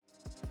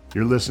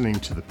You're listening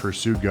to the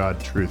Pursue God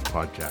Truth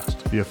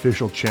Podcast, the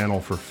official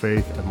channel for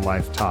faith and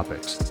life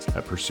topics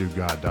at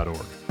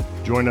pursuegod.org.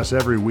 Join us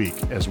every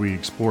week as we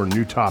explore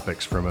new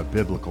topics from a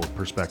biblical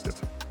perspective.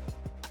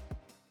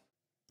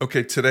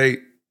 Okay, today,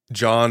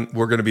 John,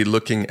 we're going to be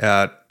looking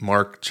at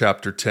Mark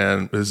chapter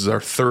 10. This is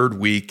our third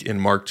week in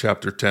Mark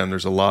chapter 10. We're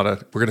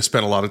going to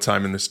spend a lot of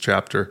time in this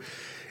chapter.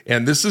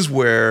 And this is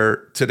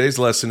where, today's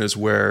lesson is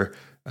where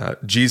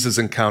Jesus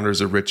encounters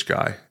a rich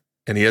guy.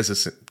 And he has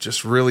this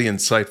just really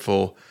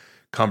insightful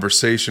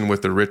conversation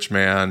with the rich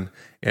man,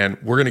 and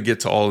we're going to get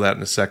to all of that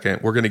in a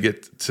second. We're going to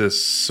get to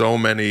so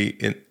many,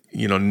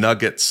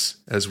 nuggets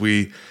as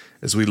we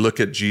look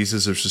at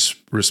Jesus'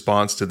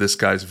 response to this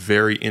guy's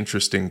very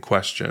interesting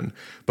question.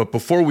 But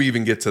before we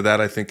even get to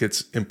that, I think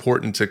it's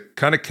important to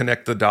kind of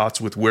connect the dots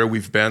with where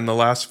we've been the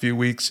last few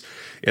weeks.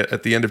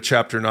 At the end of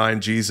chapter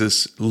 9,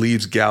 Jesus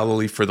leaves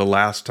Galilee for the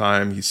last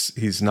time.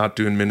 He's not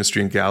doing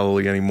ministry in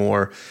Galilee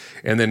anymore.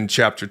 And then in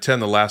chapter 10,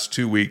 the last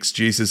 2 weeks,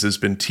 Jesus has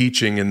been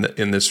teaching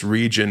in this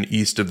region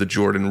east of the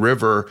Jordan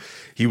River.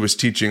 He was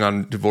teaching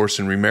on divorce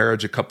and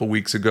remarriage a couple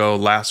weeks ago.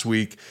 Last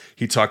week,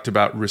 he talked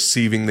about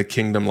receiving the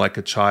kingdom like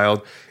a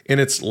child. And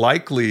it's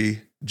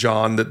likely,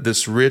 John, that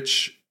this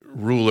rich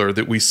ruler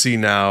that we see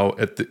now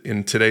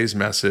in today's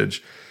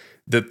message,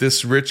 that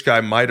this rich guy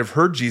might have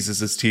heard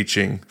Jesus'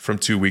 teaching from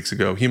 2 weeks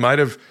ago. He might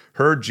have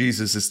heard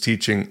Jesus'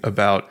 teaching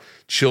about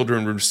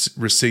children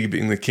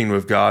receiving the kingdom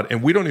of God.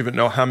 And we don't even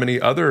know how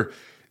many other,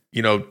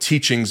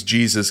 teachings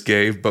Jesus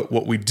gave. But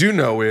what we do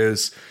know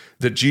is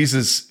that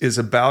Jesus is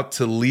about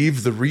to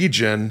leave the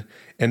region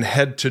and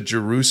head to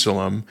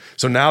Jerusalem.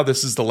 So now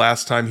this is the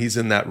last time he's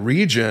in that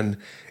region.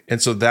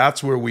 And so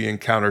that's where we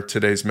encounter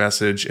today's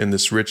message in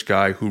this rich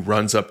guy who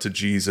runs up to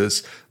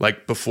Jesus,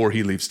 like before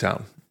he leaves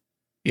town.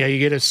 Yeah, you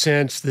get a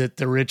sense that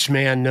the rich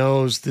man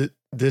knows that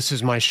this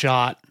is my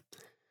shot.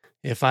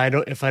 If I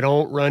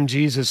don't run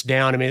Jesus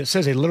down, it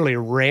says he literally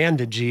ran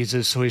to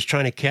Jesus, so he's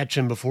trying to catch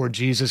him before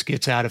Jesus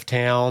gets out of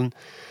town.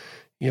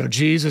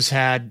 Jesus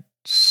had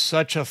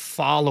such a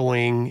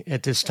following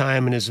at this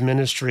time in his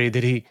ministry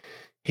that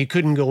he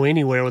couldn't go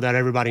anywhere without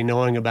everybody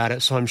knowing about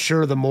it. So I'm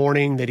sure the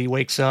morning that he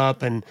wakes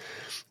up and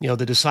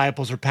the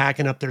disciples are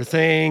packing up their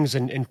things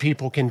and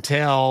people can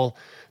tell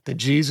that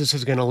Jesus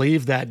is going to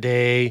leave that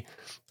day,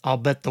 I'll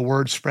bet the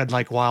word spread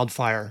like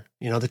wildfire.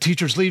 The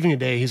teacher's leaving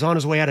today. He's on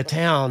his way out of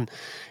town.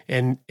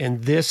 And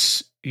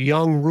this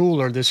young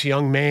ruler, this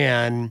young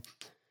man,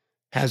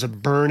 has a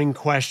burning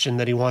question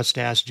that he wants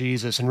to ask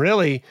Jesus. And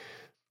really,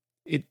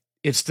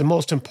 it's the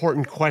most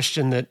important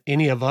question that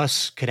any of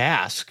us could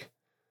ask.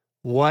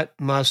 What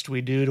must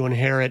we do to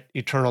inherit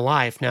eternal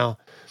life? Now,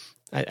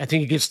 I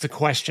think he gets the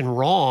question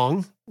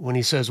wrong when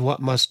he says, what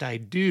must I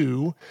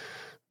do?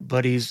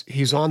 But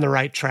he's on the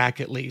right track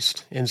at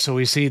least. And so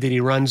we see that he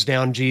runs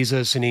down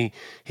Jesus and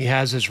he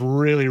has this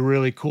really,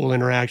 really cool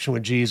interaction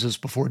with Jesus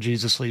before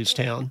Jesus leaves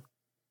town.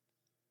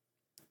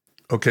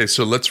 Okay,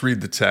 so let's read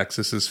the text.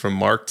 This is from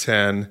Mark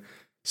 10,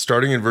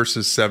 starting in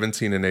verses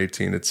 17 and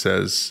 18. It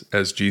says,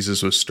 as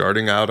Jesus was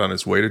starting out on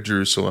his way to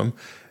Jerusalem,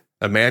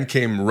 a man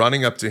came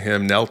running up to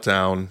him, knelt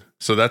down.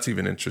 So that's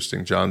even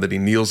interesting, John, that he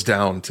kneels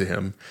down to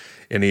him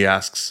and he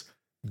asks,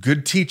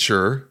 "Good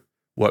teacher,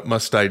 what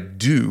must I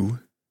do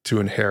to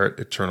inherit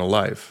eternal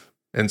life?"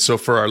 And so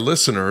for our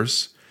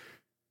listeners,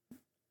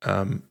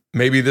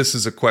 maybe this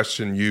is a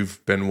question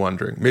you've been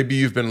wondering. Maybe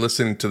you've been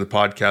listening to the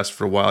podcast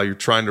for a while. You're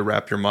trying to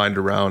wrap your mind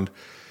around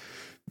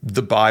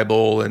the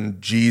Bible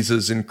and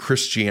Jesus and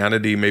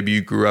Christianity. Maybe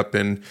you grew up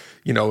in,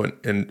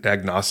 an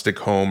agnostic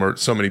home, or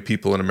so many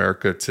people in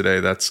America today,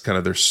 that's kind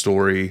of their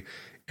story.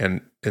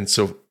 And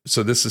so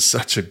this is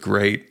such a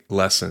great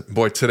lesson.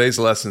 Boy, today's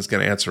lesson is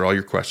going to answer all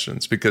your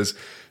questions, because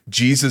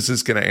Jesus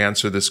is going to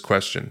answer this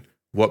question.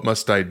 What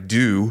must I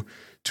do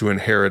to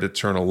inherit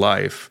eternal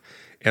life?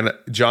 And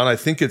John, I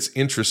think it's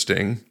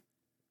interesting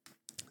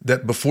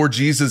that before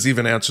Jesus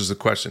even answers the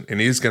question,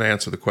 and he's going to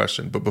answer the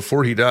question, but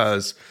before he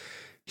does,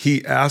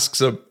 he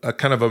asks a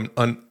kind of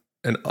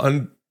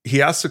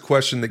he asks a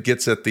question that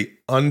gets at the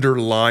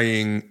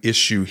underlying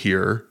issue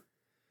here.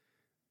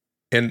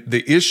 And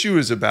the issue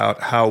is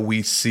about how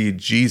we see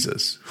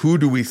Jesus. Who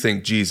do we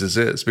think Jesus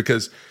is?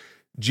 Because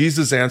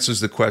Jesus answers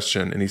the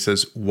question and he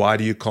says, "Why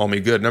do you call me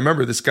good?" Now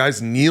remember, this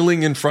guy's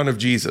kneeling in front of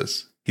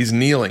Jesus. He's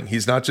kneeling.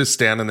 He's not just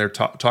standing there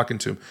talking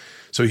to him.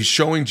 So he's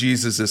showing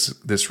Jesus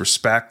this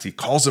respect. He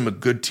calls him a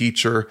good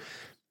teacher.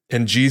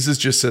 And Jesus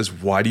just says,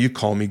 "Why do you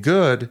call me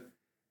good?"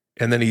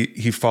 And then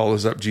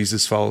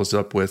Jesus follows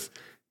up with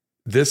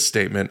this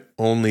statement,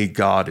 "Only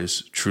God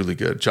is truly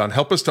good." John,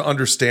 help us to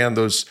understand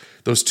those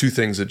two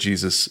things that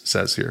Jesus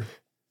says here.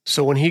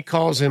 So when he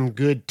calls him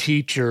good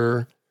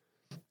teacher,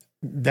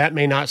 that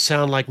may not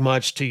sound like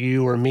much to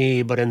you or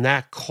me, but in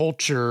that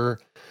culture,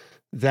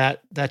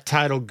 that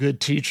title good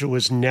teacher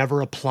was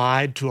never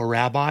applied to a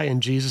rabbi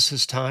in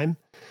Jesus' time,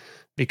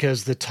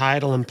 because the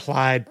title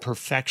implied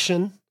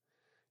perfection.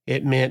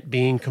 It meant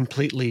being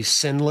completely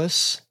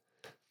sinless.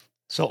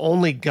 So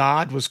only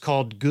God was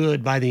called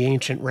good by the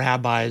ancient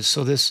rabbis.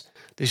 So this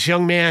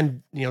young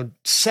man,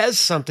 says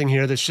something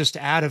here that's just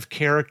out of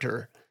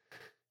character.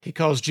 He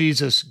calls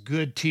Jesus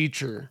good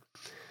teacher.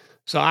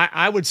 So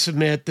I would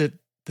submit that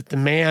the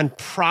man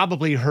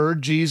probably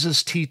heard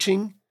Jesus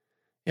teaching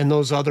in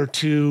those other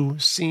two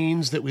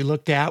scenes that we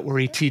looked at, where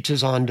he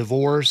teaches on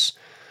divorce,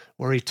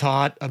 where he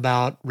taught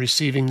about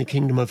receiving the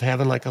kingdom of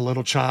heaven like a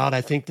little child.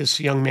 I think this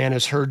young man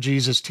has heard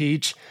Jesus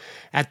teach.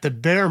 At the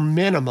bare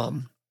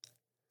minimum,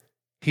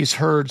 he's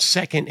heard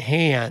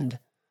secondhand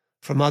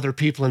from other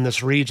people in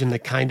this region the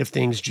kind of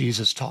things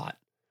Jesus taught,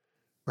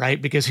 right?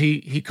 Because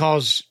he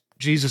calls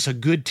Jesus a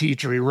good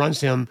teacher. He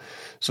runs him.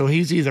 So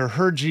he's either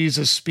heard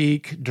Jesus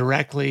speak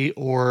directly,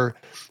 or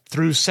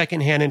through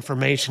secondhand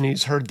information,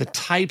 he's heard the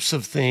types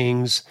of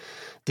things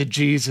that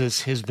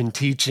Jesus has been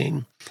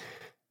teaching.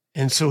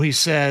 And so he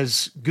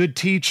says, good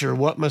teacher,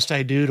 what must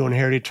I do to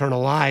inherit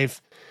eternal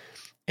life?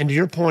 And to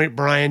your point,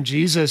 Brian,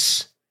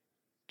 Jesus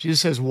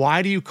says,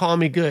 why do you call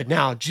me good?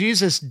 Now,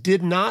 Jesus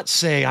did not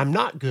say, I'm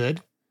not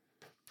good.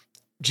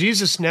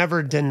 Jesus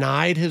never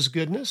denied his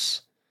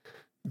goodness.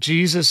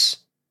 Jesus,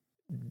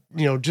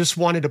 just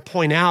wanted to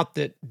point out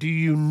that, do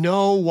you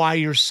know why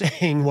you're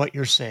saying what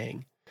you're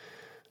saying?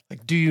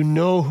 Like, do you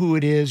know who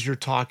it is you're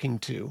talking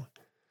to?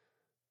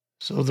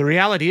 So the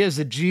reality is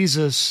that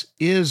Jesus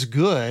is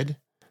good,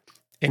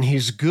 and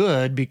he's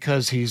good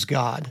because he's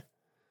God.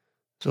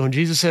 So when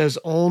Jesus says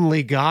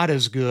only God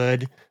is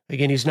good,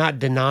 again, he's not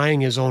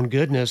denying his own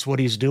goodness. What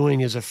he's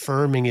doing is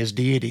affirming his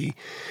deity.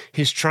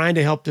 He's trying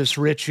to help this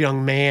rich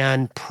young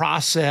man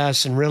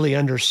process and really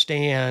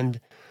understand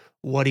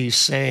what he's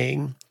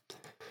saying.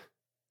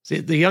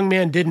 The young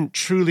man didn't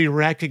truly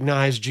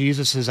recognize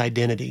Jesus'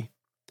 identity.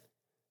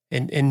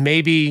 And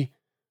maybe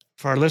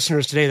for our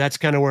listeners today, that's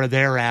kind of where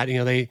they're at.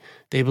 They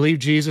believe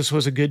Jesus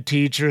was a good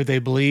teacher. They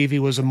believe he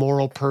was a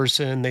moral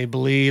person. They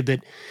believe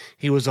that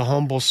he was a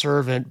humble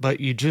servant, but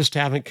you just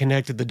haven't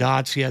connected the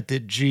dots yet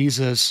that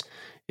Jesus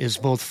is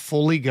both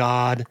fully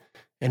God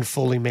and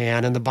fully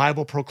man. And the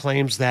Bible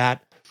proclaims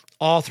that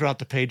all throughout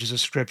the pages of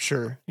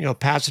Scripture.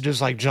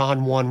 Passages like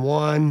John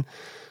 1:1,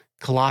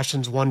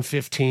 Colossians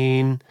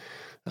 1:15,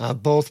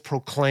 both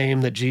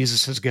proclaim that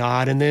Jesus is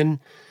God. And then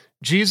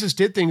Jesus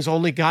did things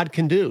only God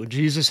can do.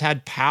 Jesus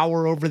had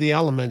power over the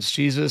elements.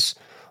 Jesus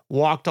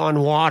walked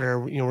on water.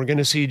 We're going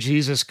to see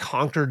Jesus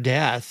conquer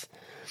death.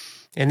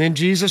 And then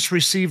Jesus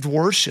received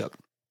worship.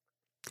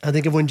 I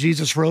think of when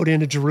Jesus rode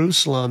into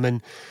Jerusalem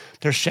and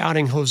they're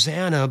shouting,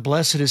 Hosanna,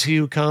 blessed is he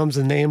who comes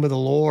in the name of the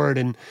Lord.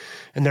 And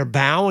they're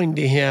bowing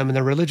to him, and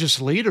the religious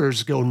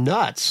leaders go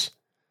nuts.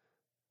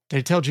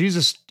 They tell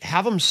Jesus,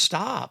 have him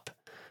stop,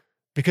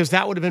 because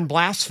that would have been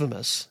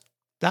blasphemous.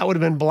 That would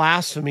have been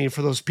blasphemy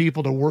for those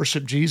people to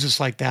worship Jesus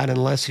like that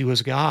unless he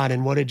was God.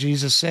 And what did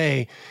Jesus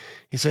say?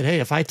 He said,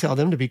 hey, if I tell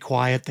them to be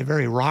quiet, the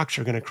very rocks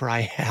are going to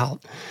cry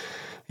out.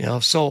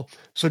 So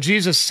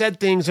Jesus said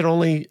things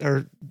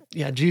that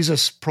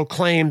Jesus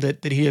proclaimed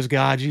that he is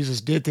God.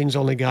 Jesus did things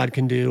only God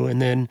can do.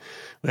 And then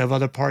we have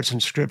other parts in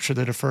Scripture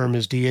that affirm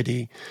his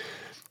deity.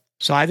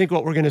 So I think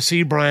what we're going to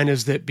see, Brian,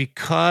 is that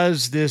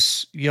because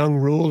this young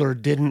ruler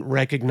didn't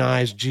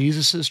recognize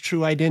Jesus'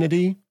 true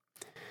identity,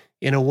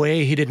 in a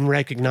way, he didn't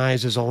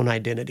recognize his own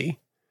identity.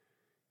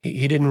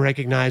 He didn't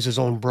recognize his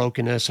own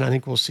brokenness, and I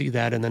think we'll see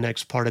that in the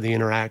next part of the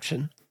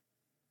interaction.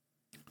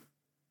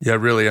 Yeah,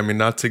 really.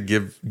 Not to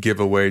give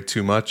away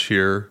too much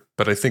here,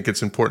 but I think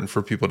it's important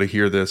for people to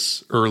hear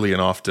this early and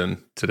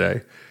often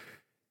today.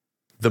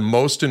 The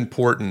most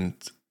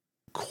important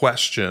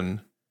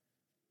question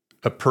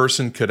a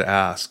person could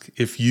ask,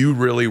 if you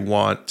really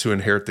want to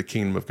inherit the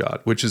kingdom of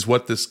God, which is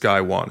what this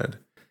guy wanted.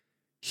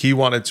 He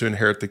wanted to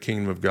inherit the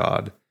kingdom of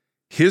God.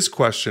 His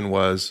question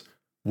was,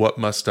 what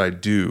must I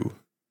do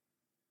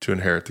to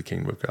inherit the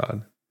kingdom of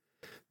God?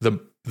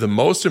 The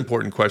most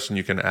important question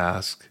you can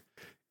ask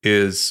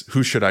is,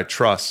 who should I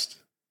trust?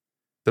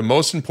 The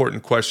most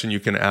important question you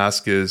can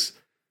ask is,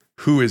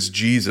 who is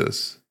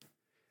Jesus?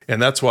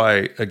 And that's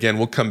why, again,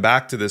 we'll come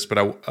back to this, but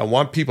I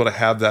want people to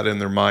have that in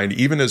their mind,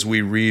 even as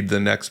we read the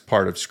next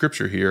part of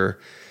Scripture here,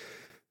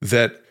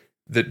 that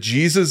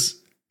Jesus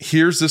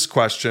hears this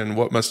question,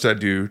 what must I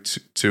do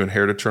to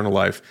inherit eternal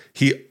life?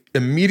 He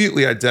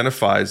immediately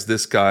identifies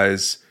this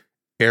guy's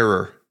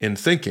error in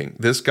thinking.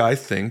 This guy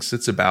thinks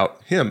it's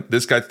about him.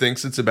 This guy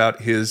thinks it's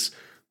about his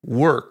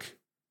work.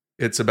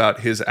 It's about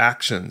his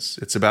actions.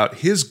 It's about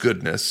his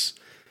goodness.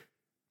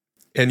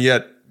 And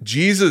yet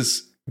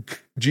Jesus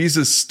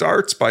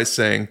starts by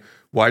saying,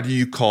 why do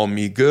you call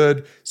me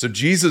good? So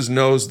Jesus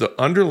knows the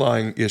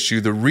underlying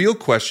issue. The real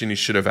question he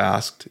should have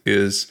asked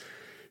is,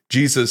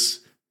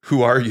 Jesus,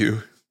 who are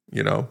you?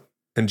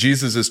 And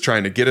Jesus is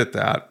trying to get at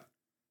that.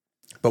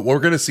 But we're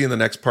going to see in the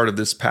next part of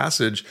this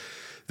passage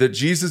that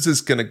Jesus is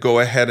going to go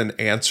ahead and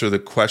answer the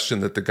question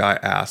that the guy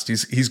asked.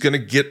 He's going to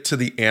get to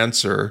the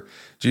answer.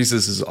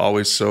 Jesus is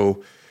always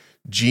so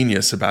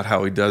genius about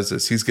how he does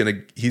this. He's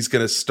going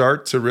to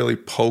start to really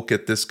poke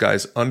at this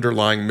guy's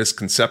underlying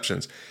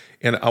misconceptions.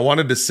 And I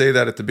wanted to say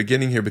that at the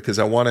beginning here because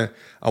I want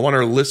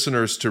our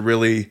listeners to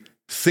really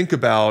think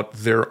about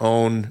their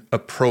own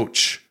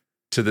approach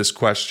to this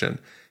question.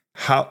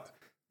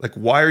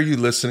 Why are you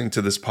listening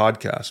to this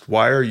podcast?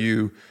 Why are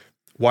you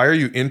Why are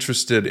you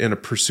interested in a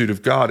pursuit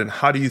of God? And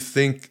how do you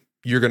think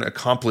you're going to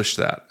accomplish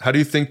that? How do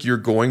you think you're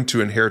going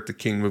to inherit the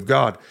kingdom of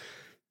God?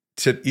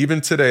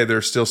 Even today, there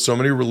are still so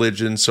many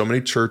religions, so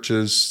many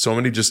churches, so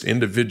many just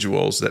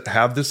individuals that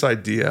have this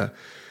idea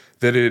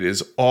that it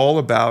is all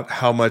about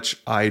how much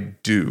I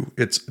do.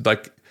 It's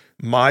like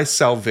my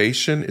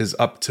salvation is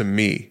up to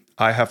me.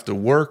 I have to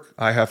work.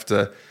 I have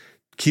to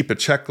keep a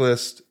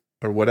checklist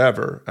or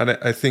whatever. And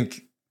I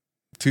think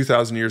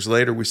 2,000 years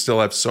later, we still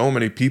have so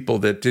many people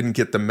that didn't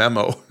get the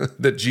memo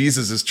that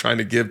Jesus is trying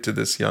to give to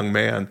this young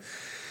man.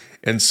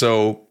 And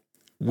so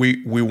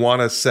we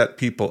want to set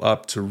people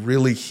up to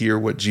really hear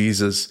what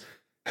Jesus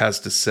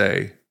has to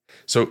say.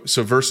 So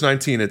verse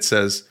 19, it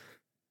says,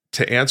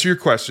 to answer your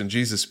question,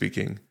 Jesus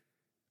speaking,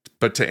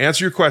 but to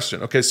answer your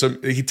question, okay, so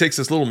he takes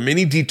this little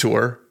mini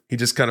detour. He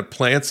just kind of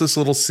plants this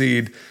little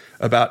seed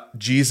about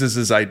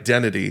Jesus's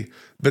identity,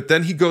 but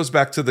then he goes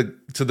back to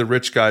the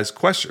rich guy's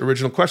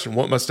original question,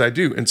 what must I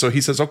do? And so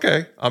he says,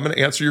 okay, I'm going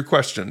to answer your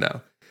question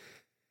now.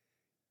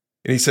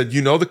 And he said,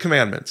 you know the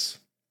commandments.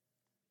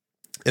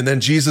 And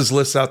then Jesus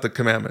lists out the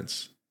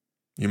commandments.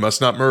 You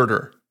must not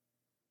murder.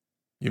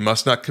 You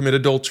must not commit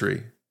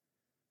adultery.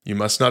 You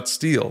must not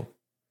steal.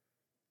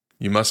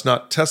 You must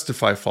not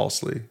testify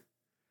falsely.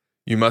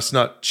 You must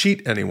not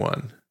cheat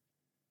anyone.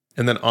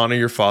 And then honor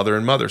your father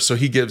and mother. So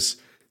he gives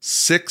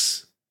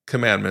 6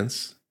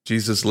 commandments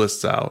Jesus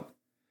lists out.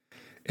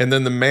 And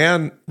then the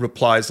man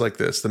replies like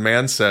this. The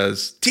man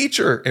says,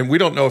 teacher, and we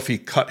don't know if he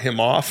cut him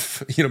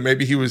off.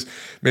 Maybe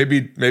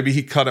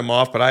he cut him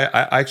off, but I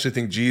actually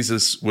think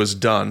Jesus was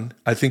done.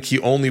 I think he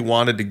only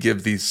wanted to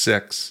give these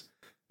 6,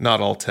 not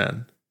all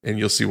 10. And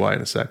you'll see why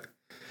in a sec.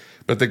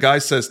 But the guy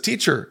says,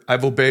 teacher,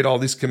 I've obeyed all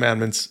these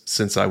commandments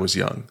since I was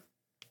young.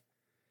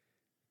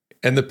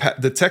 And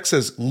the text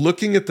says,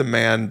 looking at the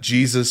man,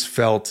 Jesus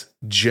felt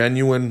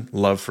genuine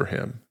love for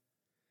him.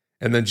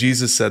 And then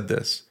Jesus said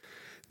this,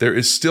 there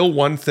is still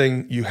one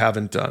thing you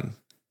haven't done.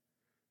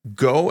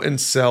 Go and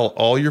sell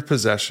all your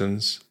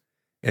possessions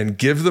and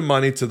give the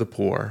money to the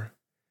poor,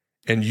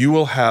 and you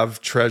will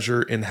have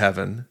treasure in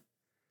heaven.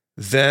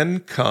 Then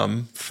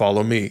come,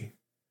 follow me.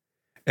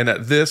 And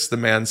at this, the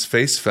man's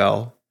face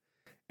fell,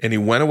 and he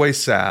went away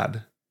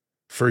sad,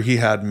 for he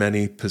had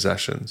many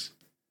possessions.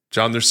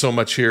 John, there's so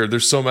much here.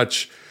 There's so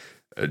much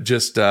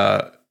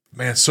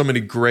so many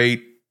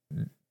great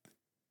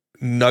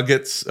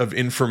nuggets of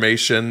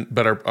information,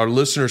 but our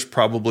listeners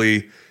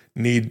probably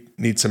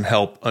need some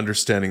help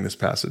understanding this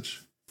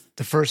passage.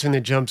 The first thing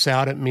that jumps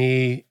out at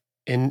me,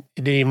 and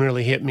it didn't even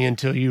really hit me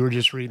until you were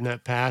just reading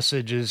that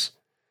passage, is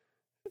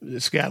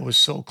this guy was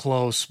so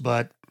close,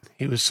 but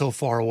he was so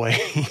far away.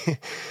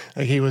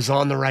 Like he was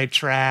on the right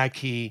track.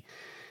 He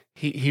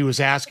was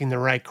asking the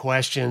right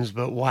questions,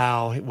 but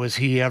wow, was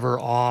he ever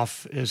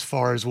off as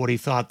far as what he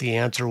thought the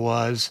answer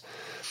was?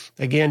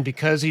 Again,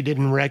 because he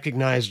didn't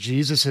recognize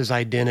Jesus's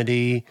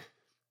identity,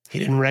 he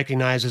didn't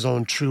recognize his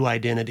own true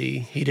identity.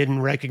 He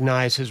didn't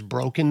recognize his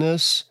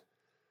brokenness.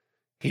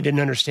 He didn't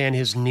understand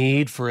his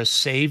need for a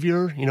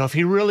savior. If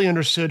he really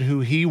understood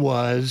who he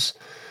was,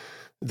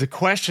 the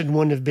question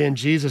wouldn't have been,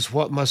 Jesus,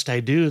 what must I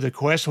do? The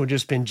question would have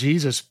just been,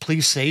 Jesus,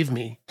 please save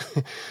me.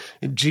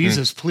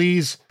 Jesus,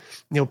 please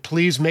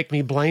make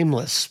me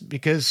blameless.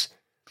 Because,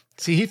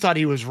 see, he thought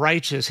he was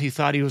righteous. He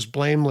thought he was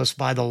blameless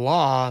by the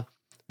law,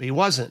 but he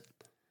wasn't.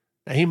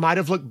 Now, he might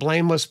have looked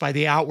blameless by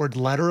the outward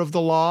letter of the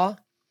law.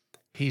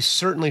 He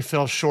certainly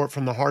fell short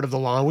from the heart of the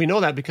law. And we know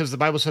that because the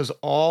Bible says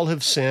all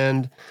have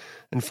sinned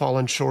and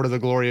fallen short of the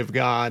glory of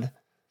God.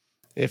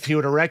 If he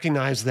would have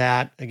recognized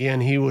that,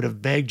 again, he would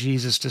have begged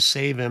Jesus to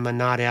save him and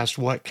not asked,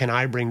 what can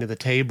I bring to the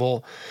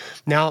table?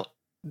 Now,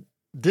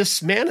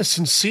 this man is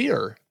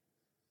sincere.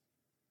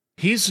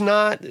 He's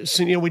not,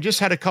 we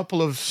just had a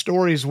couple of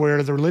stories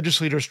where the religious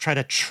leaders try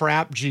to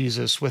trap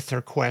Jesus with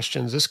their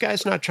questions. This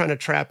guy's not trying to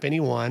trap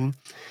anyone.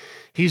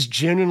 He's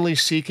genuinely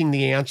seeking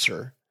the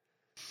answer.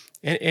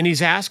 And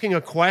he's asking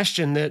a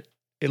question that,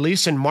 at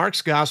least in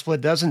Mark's gospel,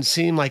 it doesn't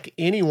seem like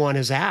anyone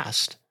has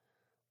asked.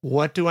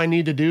 What do I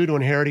need to do to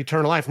inherit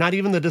eternal life? Not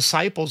even the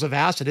disciples have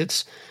asked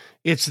it.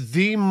 It's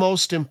the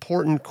most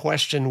important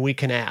question we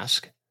can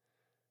ask.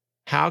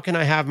 How can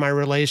I have my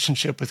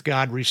relationship with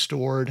God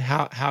restored?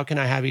 How can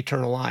I have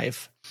eternal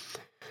life?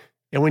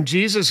 And when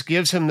Jesus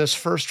gives him this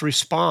first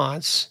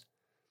response,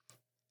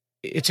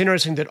 it's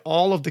interesting that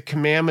all of the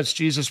commandments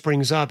Jesus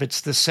brings up,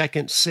 it's the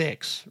second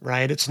 6,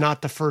 right? It's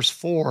not the first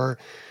 4.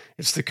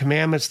 It's the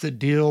commandments that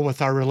deal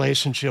with our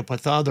relationship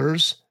with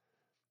others,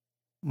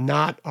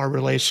 not our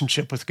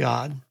relationship with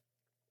God.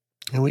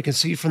 And we can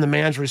see from the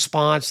man's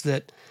response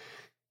that,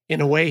 in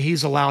a way,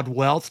 he's allowed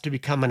wealth to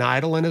become an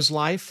idol in his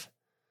life.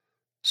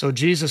 So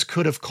Jesus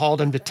could have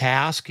called him to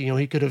task.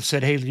 He could have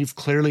said, hey, you've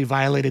clearly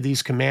violated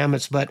these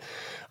commandments. But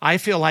I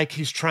feel like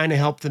he's trying to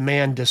help the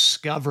man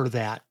discover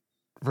that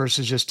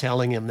versus just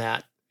telling him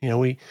that.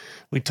 We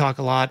talk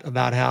a lot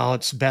about how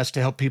it's best to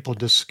help people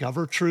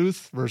discover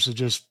truth versus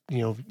just,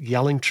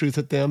 yelling truth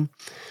at them.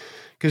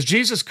 Because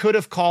Jesus could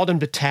have called him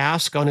to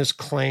task on his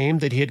claim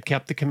that he had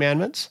kept the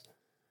commandments.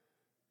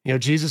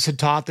 Jesus had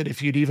taught that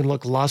if you'd even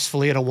look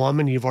lustfully at a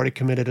woman, you've already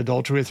committed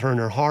adultery with her in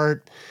her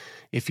heart.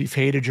 If you've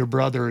hated your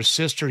brother or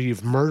sister,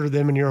 you've murdered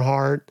them in your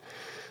heart.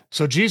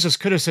 So Jesus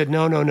could have said,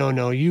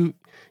 no.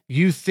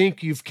 You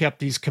think you've kept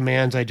these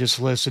commands I just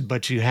listed,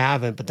 but you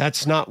haven't. But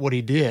that's not what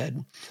he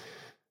did.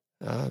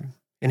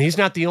 And he's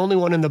not the only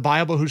one in the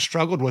Bible who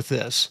struggled with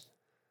this.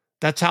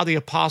 That's how the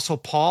Apostle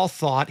Paul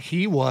thought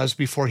he was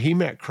before he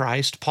met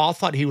Christ. Paul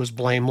thought he was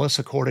blameless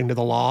according to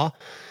the law.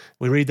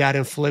 We read that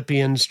in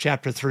Philippians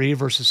chapter 3,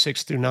 verses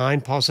 6 through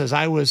 9. Paul says,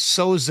 I was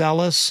so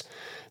zealous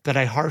that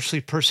I harshly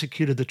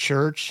persecuted the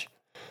church.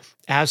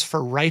 As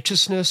for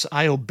righteousness,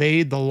 I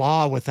obeyed the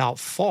law without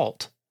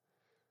fault.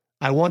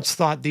 I once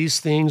thought these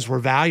things were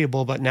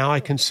valuable, but now I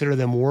consider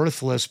them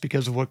worthless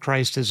because of what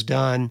Christ has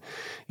done.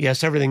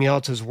 Yes, everything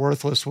else is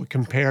worthless when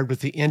compared with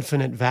the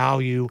infinite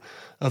value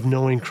of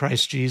knowing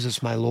Christ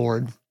Jesus, my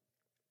Lord.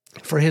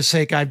 For his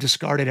sake, I've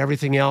discarded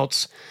everything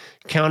else,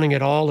 counting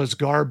it all as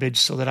garbage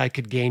so that I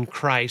could gain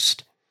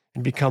Christ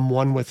and become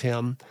one with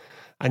him.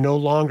 I no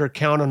longer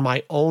count on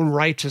my own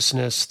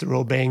righteousness through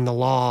obeying the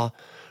law.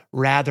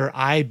 Rather,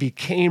 I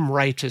became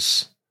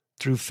righteous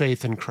through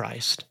faith in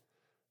Christ.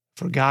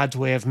 For God's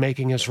way of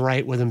making us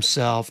right with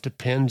himself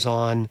depends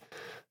on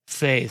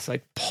faith.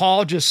 Like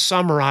Paul just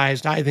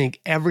summarized, I think,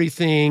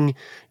 everything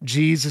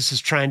Jesus is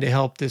trying to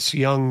help this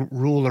young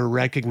ruler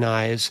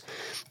recognize.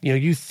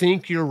 You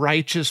think you're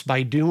righteous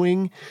by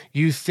doing,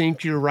 you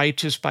think you're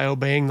righteous by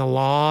obeying the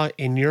law.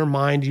 In your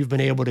mind, you've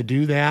been able to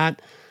do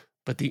that.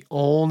 But the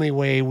only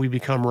way we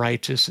become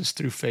righteous is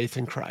through faith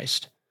in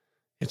Christ.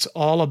 It's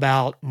all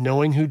about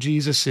knowing who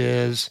Jesus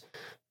is,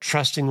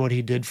 trusting what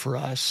he did for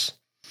us.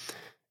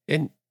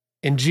 And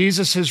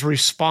Jesus'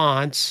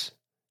 response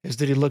is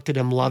that he looked at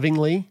him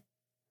lovingly.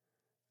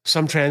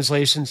 Some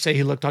translations say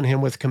he looked on him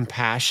with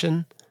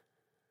compassion.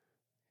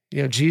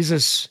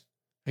 Jesus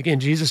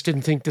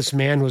didn't think this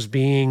man was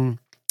being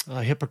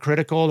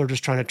hypocritical or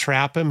just trying to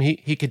trap him.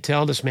 He could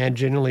tell this man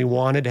genuinely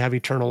wanted to have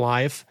eternal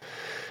life,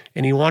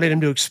 and he wanted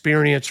him to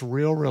experience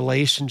real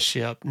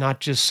relationship,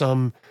 not just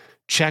some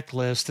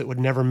checklist that would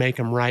never make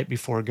him right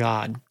before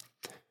God.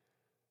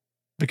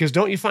 Because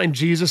don't you find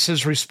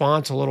Jesus'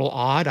 response a little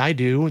odd? I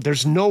do.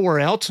 There's nowhere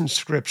else in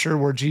Scripture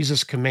where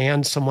Jesus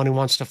commands someone who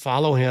wants to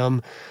follow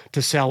him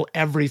to sell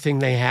everything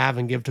they have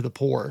and give to the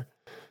poor.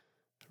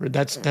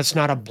 That's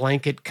not a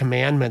blanket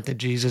commandment that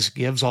Jesus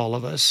gives all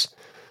of us.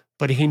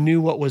 But he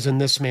knew what was in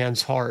this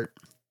man's heart.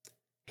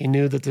 He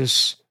knew that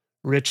this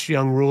rich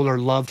young ruler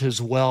loved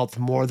his wealth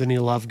more than he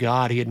loved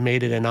God. He had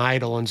made it an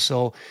idol. And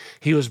so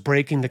he was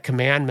breaking the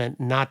commandment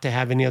not to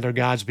have any other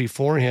gods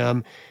before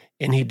him,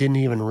 and he didn't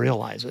even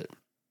realize it.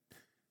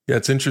 Yeah,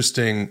 it's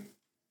interesting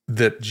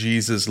that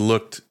Jesus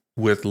looked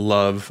with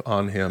love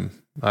on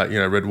him. I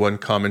read one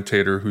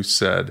commentator who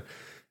said,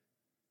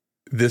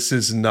 this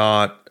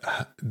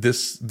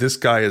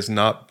guy is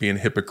not being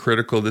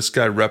hypocritical. This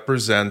guy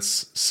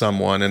represents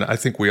someone, and I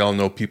think we all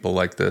know people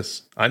like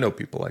this. I know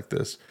people like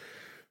this,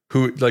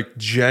 who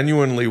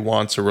genuinely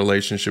wants a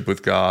relationship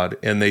with God,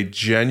 and they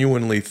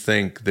genuinely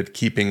think that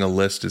keeping a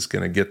list is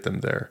going to get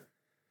them there.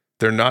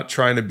 They're not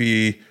trying to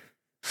be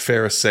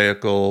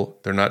Pharisaical.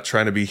 They're not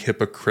trying to be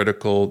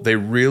hypocritical. They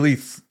really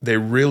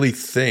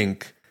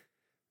think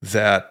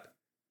that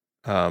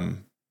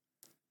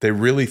they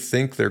really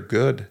think they're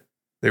good.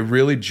 They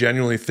really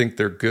genuinely think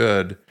they're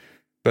good,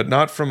 but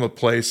not from a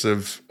place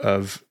of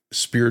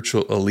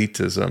spiritual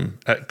elitism.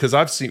 Because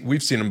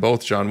we've seen them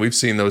both, John. We've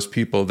seen those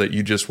people that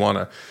you just want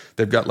to.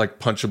 They've got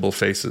punchable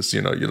faces.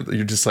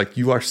 You're just like,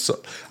 you are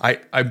so. I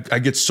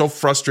get so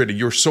frustrated.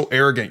 You're so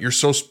arrogant. You're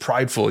so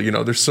prideful. You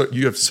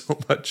have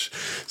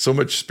so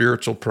much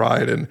spiritual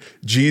pride. And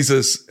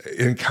Jesus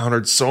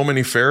encountered so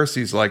many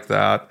Pharisees like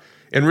that.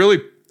 And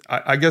really,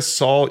 I guess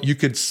Saul. You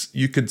could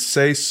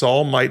say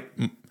Saul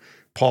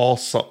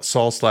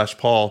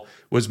Saul/Paul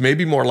was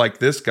maybe more like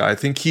this guy. I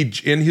think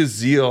in his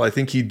zeal, I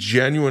think he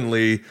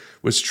genuinely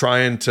was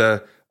trying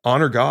to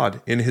honor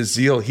God in his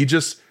zeal. He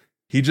just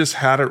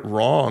had it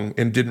wrong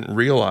and didn't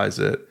realize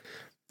it.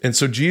 And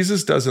so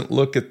Jesus doesn't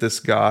look at this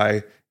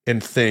guy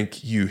and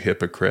think, you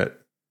hypocrite.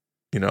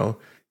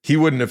 He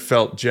wouldn't have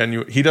felt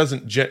genuine.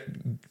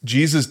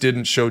 Jesus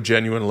didn't show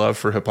genuine love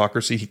for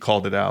hypocrisy. He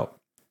called it out.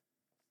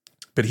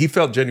 But he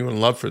felt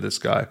genuine love for this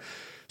guy.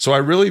 So I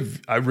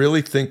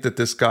really think that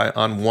this guy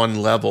on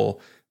one level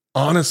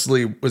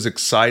honestly was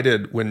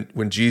excited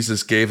when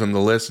Jesus gave him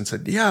the list and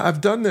said, yeah, I've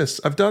done this.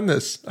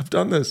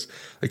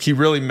 Like he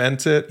really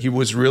meant it. He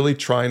was really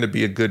trying to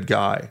be a good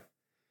guy.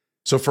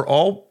 So for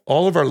all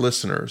of our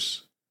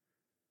listeners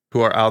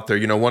who are out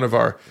there, one of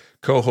our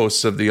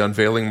co-hosts of the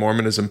Unveiling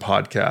Mormonism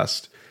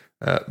podcast,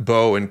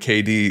 Bo and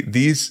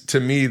KD, to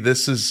me,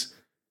 this is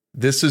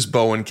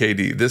Bo and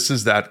KD. This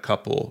is that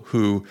couple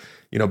who,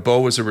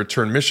 Bo was a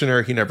returned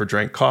missionary. He never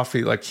drank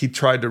coffee. Like he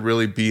tried to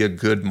really be a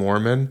good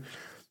Mormon.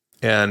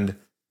 And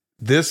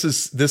this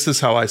is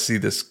how I see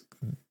this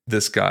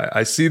guy.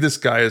 I see this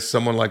guy as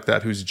someone like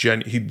that who's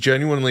he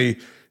genuinely,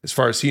 as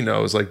far as he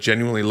knows,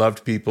 genuinely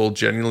loved people,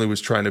 genuinely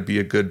was trying to be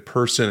a good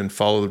person and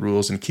follow the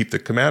rules and keep the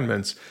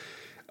commandments.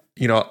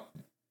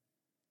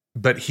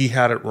 but he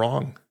had it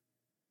wrong.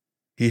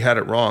 He had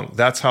it wrong.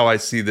 That's how I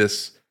see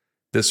this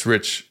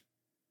rich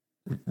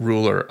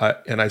ruler.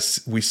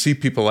 We see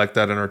people like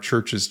that in our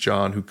churches,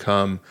 John,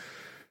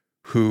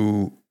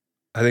 who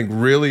I think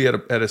really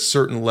at a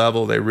certain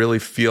level, they really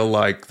feel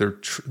like they're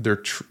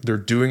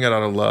doing it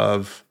out of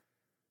love.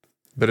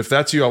 But if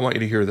that's you, I want you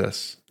to hear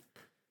this.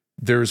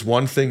 There's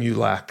one thing you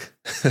lack.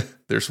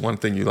 There's one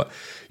thing you lack.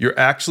 You're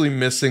actually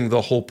missing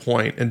the whole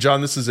point. And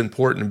John, this is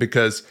important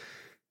because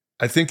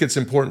I think it's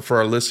important for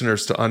our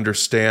listeners to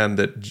understand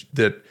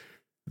that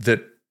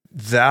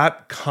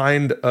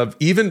kind of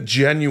even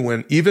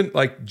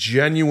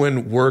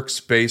genuine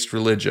works-based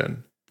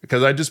religion,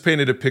 because I just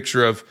painted a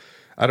picture of,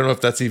 I don't know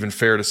if that's even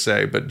fair to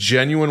say, but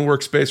genuine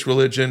works-based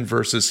religion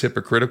versus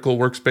hypocritical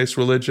works-based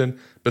religion.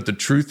 But the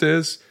truth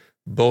is,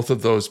 both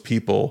of those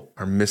people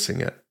are missing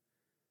it.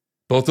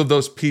 Both of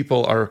those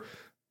people are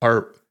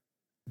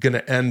going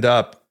to end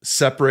up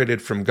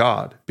separated from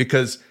God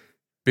because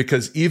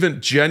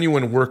even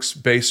genuine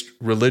works-based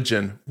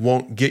religion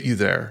won't get you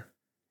there.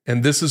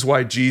 And this is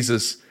why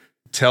Jesus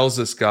tells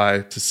this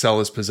guy to sell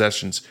his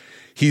possessions.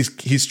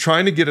 He's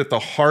trying to get at the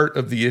heart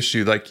of the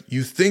issue. Like,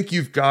 you think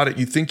you've got it,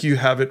 you think you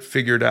have it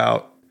figured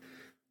out,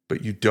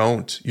 but you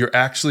don't. You're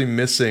actually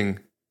missing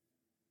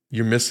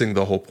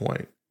the whole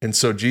point. And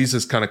so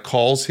Jesus kind of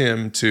calls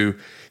him to,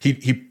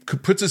 he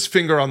puts his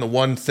finger on the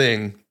one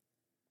thing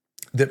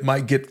that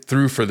might get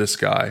through for this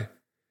guy.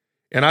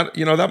 And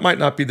that might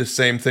not be the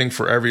same thing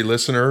for every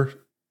listener.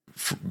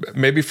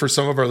 Maybe for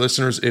some of our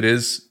listeners, it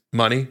is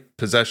money,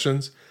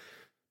 possessions.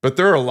 But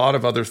there are a lot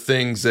of other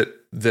things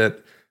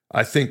that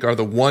I think are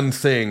the one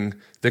thing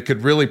that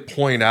could really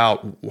point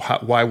out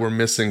why we're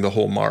missing the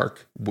whole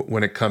mark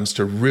when it comes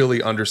to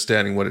really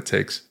understanding what it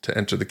takes to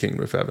enter the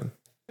kingdom of heaven.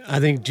 I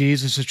think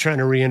Jesus is trying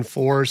to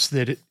reinforce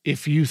that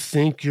if you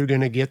think you're going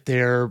to get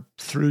there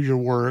through your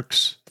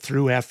works,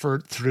 through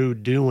effort, through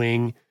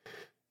doing,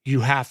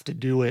 you have to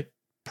do it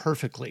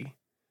perfectly.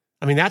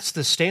 I mean, that's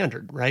the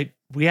standard, right?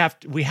 We have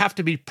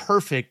to be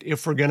perfect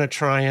if we're going to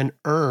try and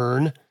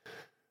earn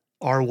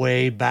our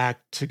way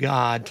back to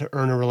God, to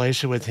earn a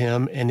relationship with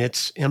him, and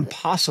it's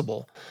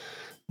impossible.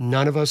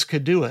 None of us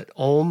could do it.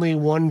 Only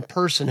one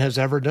person has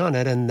ever done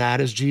it, and that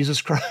is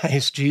Jesus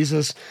Christ.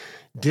 Jesus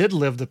did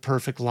live the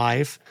perfect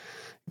life.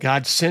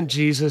 God sent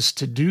Jesus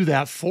to do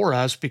that for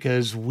us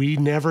because we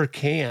never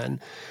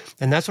can.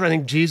 And that's what I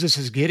think Jesus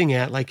is getting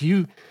at. Like,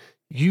 you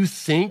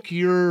think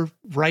you're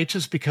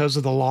righteous because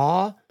of the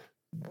law.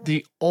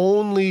 The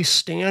only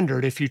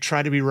standard, if you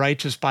try to be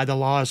righteous by the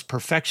law, is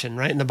perfection,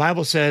 right? And the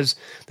Bible says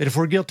that if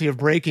we're guilty of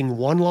breaking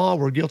one law,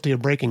 we're guilty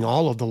of breaking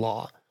all of the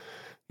law.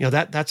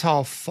 That's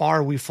how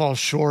far we fall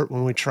short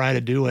when we try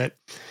to do it.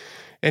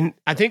 And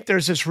I think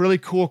there's this really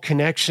cool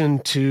connection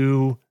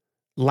to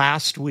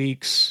last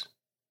week's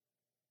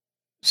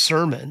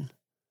sermon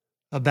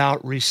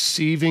about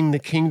receiving the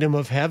kingdom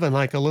of heaven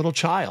like a little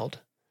child.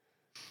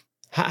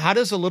 How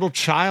does a little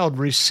child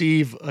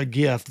receive a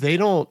gift? They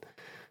don't,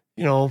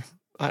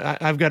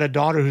 I've got a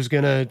daughter who's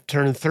going to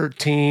turn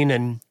 13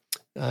 and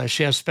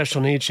she has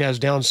special needs. She has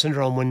Down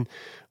syndrome.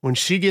 When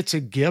she gets a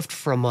gift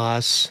from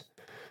us,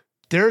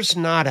 there's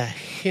not a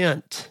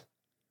hint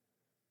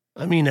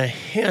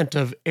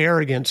of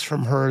arrogance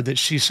from her that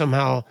she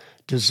somehow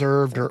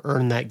deserved or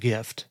earned that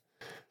gift.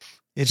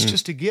 It's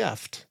just a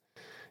gift.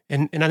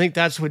 And I think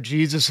that's what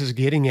Jesus is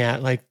getting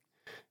at. Like,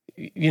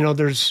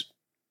 there's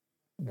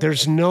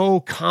no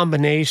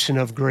combination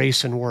of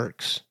grace and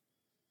works.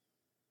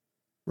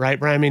 Right,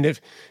 Brian? I mean,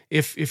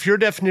 if your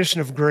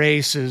definition of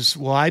grace is,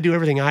 well, I do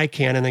everything I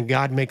can and then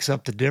God makes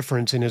up the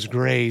difference in his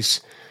grace,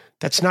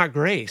 that's not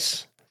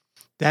grace.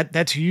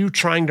 That's you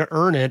trying to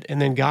earn it, and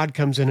then God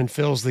comes in and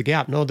fills the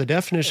gap. No, the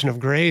definition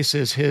of grace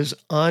is his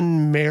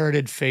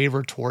unmerited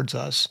favor towards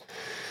us,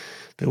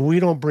 that we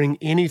don't bring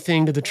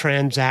anything to the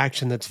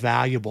transaction that's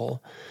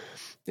valuable.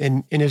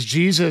 And as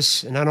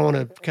Jesus, and I don't want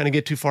to kind of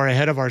get too far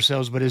ahead of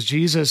ourselves, but as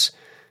Jesus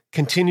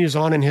continues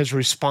on in his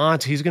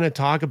response, he's going to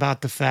talk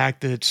about the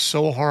fact that it's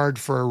so hard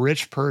for a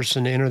rich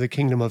person to enter the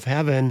kingdom of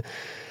heaven.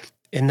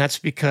 And that's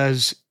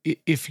because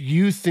if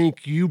you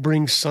think you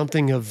bring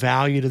something of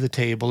value to the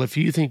table, if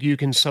you think you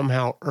can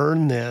somehow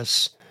earn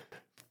this,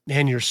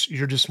 man, you're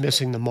just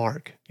missing the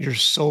mark. You're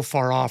so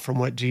far off from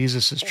what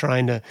Jesus is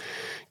trying to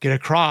get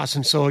across.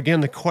 And so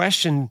again, the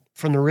question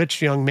from the rich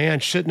young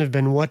man shouldn't have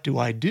been, what do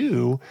I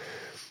do?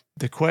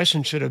 The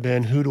question should have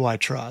been, who do I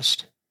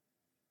trust?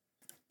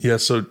 Yeah,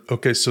 so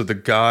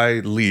the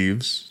guy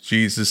leaves.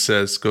 Jesus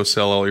says, go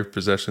sell all your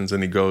possessions,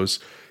 and he goes.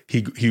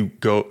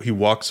 He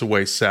walks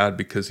away sad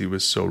because he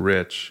was so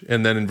rich.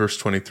 And then in verse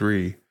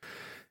 23,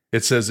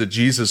 it says that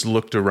Jesus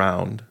looked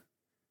around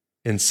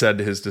and said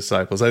to his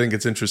disciples, I think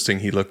it's interesting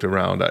he looked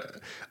around.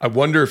 I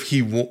wonder if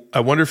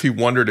he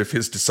wondered if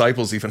his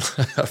disciples even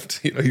left.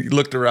 He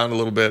looked around a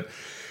little bit,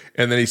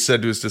 and then he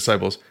said to his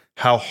disciples,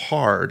 how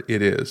hard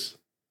it is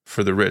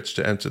for the rich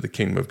to enter the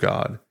kingdom of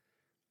God.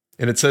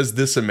 And it says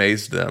this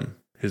amazed them,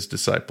 his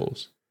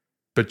disciples.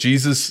 But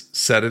Jesus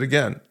said it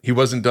again. He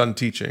wasn't done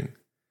teaching.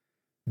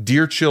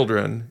 Dear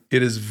children,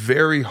 it is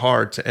very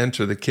hard to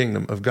enter the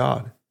kingdom of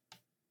God.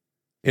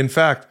 In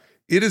fact,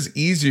 it is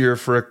easier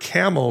for a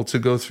camel to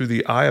go through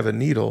the eye of a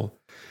needle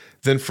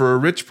than for a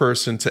rich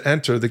person to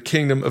enter the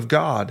kingdom of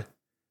God.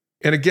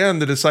 And again,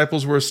 the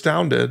disciples were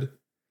astounded,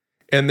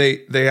 and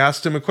they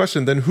asked him a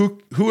question, then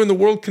who in the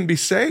world can be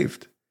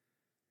saved?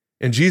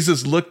 And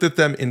Jesus looked at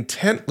them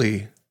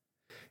intently,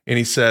 and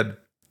he said,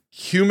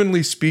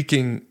 humanly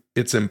speaking,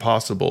 it's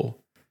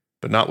impossible,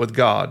 but not with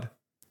God.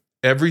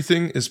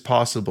 Everything is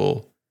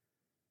possible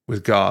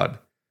with God.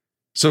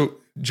 So,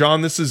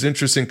 John, this is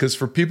interesting because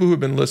for people who have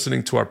been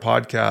listening to our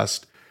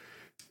podcast,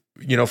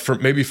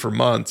 for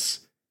months,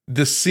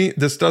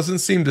 this doesn't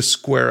seem to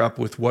square up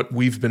with what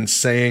we've been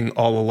saying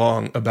all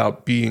along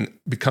about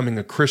becoming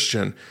a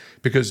Christian,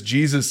 because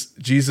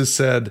Jesus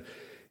said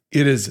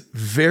it is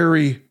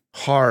very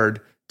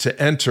hard to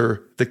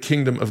enter the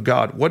kingdom of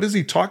God. What is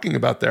he talking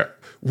about there?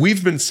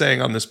 We've been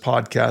saying on this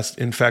podcast,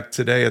 in fact,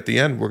 today at the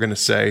end, we're going to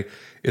say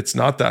it's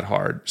not that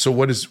hard. So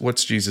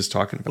what's Jesus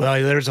talking about?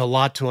 Well, there's a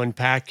lot to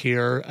unpack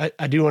here.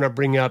 I do want to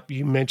bring up,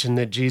 you mentioned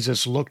that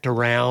Jesus looked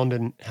around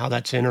and how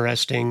that's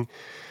interesting.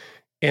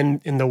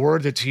 And in the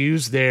word that's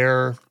used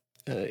there,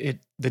 the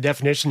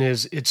definition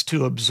is it's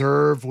to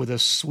observe with a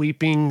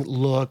sweeping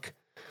look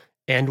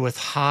and with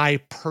high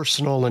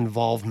personal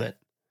involvement.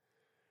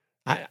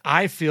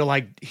 I feel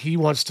like he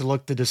wants to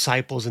look the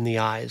disciples in the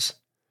eyes.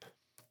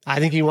 I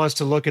think he wants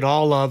to look at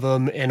all of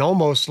them and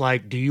almost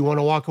like, do you want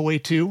to walk away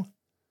too?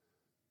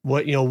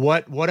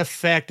 What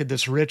effect did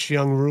this rich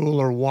young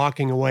ruler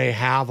walking away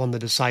have on the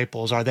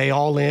disciples? Are they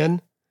all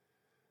in?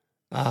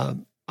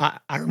 I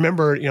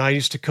remember, I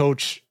used to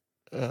coach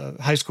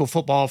high school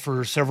football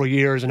for several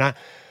years, and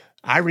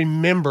I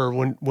remember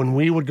when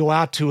we would go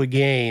out to a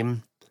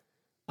game,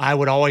 I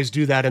would always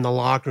do that in the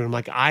locker room.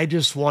 Like, I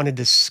just wanted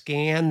to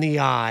scan the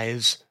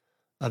eyes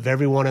of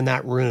everyone in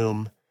that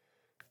room,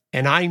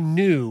 and I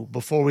knew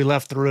before we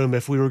left the room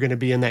if we were going to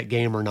be in that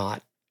game or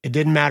not. It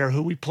didn't matter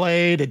who we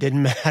played. It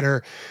didn't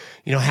matter,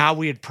 how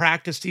we had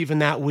practiced even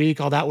that week.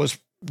 All that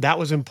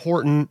was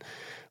important.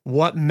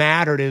 What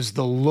mattered is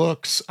the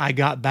looks I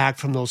got back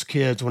from those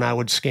kids when I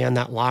would scan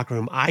that locker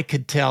room. I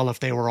could tell if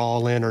they were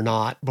all in or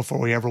not before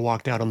we ever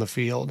walked out on the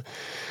field.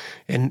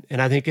 And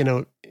I think in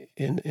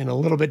a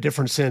little bit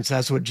different sense,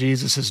 that's what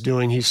Jesus is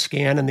doing. He's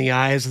scanning the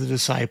eyes of the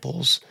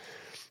disciples.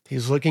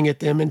 He's looking at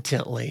them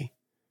intently.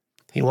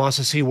 He wants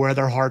to see where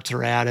their hearts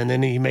are at. And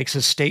then he makes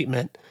a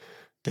statement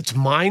that's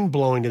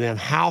mind-blowing to them,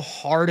 how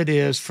hard it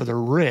is for the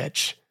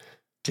rich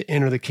to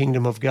enter the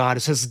kingdom of God. It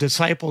says the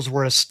disciples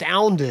were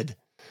astounded.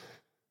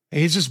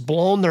 He's just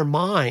blown their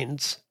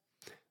minds.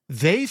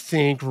 They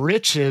think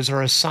riches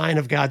are a sign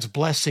of God's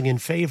blessing and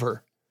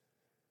favor.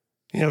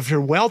 If you're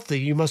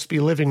wealthy, you must be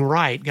living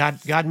right.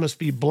 God must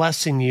be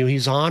blessing you.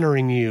 He's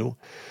honoring you.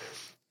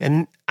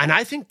 And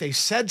I think they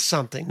said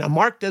something. Now,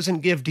 Mark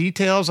doesn't give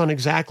details on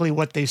exactly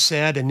what they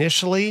said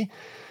initially,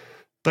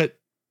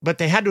 but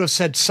they had to have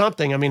said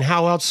something. I mean,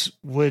 how else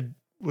would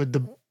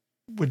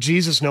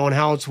Jesus know, and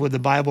how else would the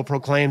Bible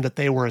proclaim that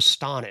they were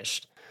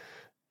astonished?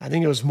 I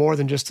think it was more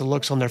than just the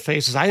looks on their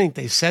faces. I think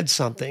they said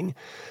something.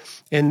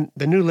 And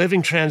the New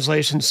Living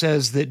Translation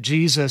says that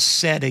Jesus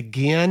said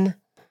again.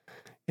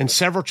 In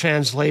several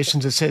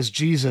translations, it says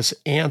Jesus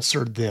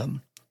answered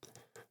them.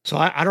 So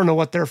I don't know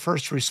what their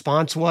first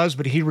response was,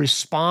 but he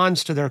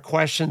responds to their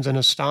questions in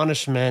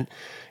astonishment,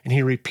 and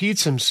he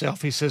repeats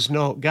himself. He says,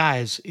 no,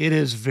 guys, it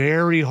is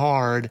very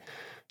hard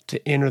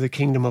to enter the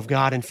kingdom of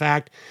God. In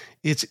fact,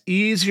 it's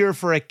easier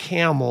for a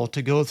camel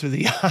to go through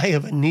the eye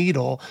of a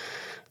needle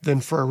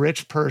than for a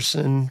rich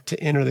person to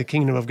enter the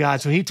kingdom of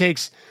God. So he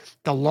takes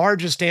the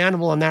largest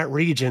animal in that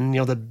region,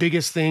 the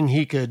biggest thing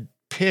he could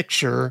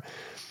picture,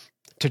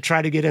 to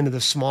try to get into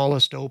the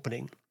smallest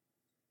opening.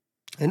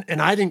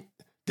 And I think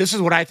this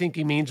is what I think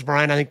he means,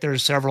 Brian. I think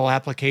there's several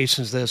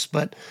applications to this,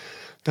 but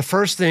the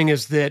first thing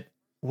is that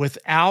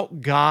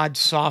without God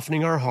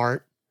softening our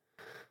heart,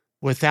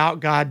 without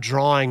God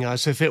drawing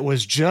us, if it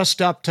was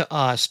just up to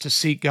us to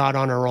seek God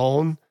on our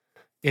own,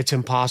 it's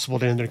impossible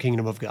to enter the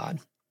kingdom of God.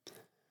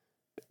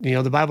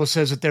 The Bible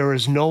says that there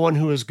is no one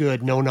who is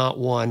good, no, not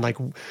one. Like,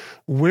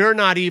 we're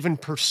not even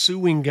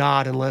pursuing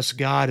God unless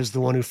God is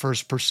the one who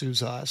first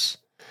pursues us.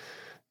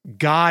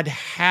 God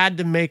had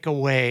to make a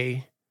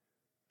way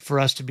for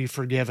us to be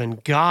forgiven.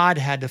 God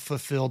had to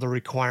fulfill the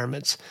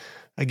requirements.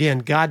 Again,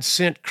 God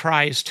sent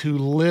Christ, who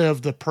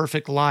lived the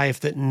perfect life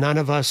that none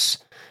of us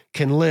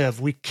can live.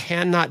 We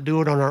cannot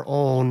do it on our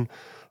own,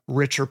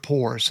 rich or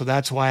poor. So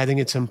that's why I think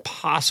it's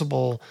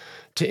impossible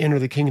to enter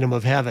the kingdom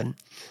of heaven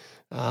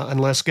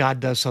unless God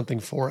does something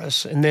for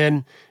us. And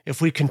then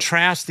if we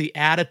contrast the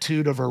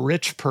attitude of a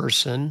rich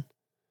person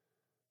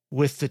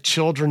with the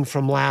children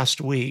from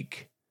last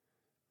week,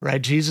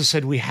 right? Jesus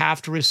said we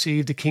have to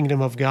receive the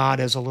kingdom of God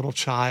as a little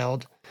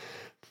child.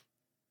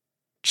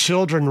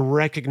 Children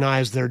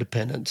recognize their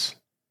dependence.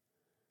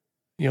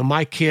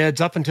 My kids,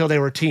 up until they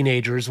were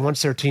teenagers,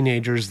 once they're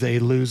teenagers, they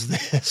lose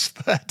this.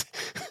 But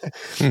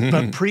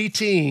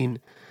preteen,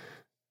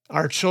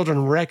 our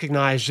children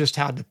recognize just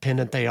how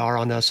dependent they are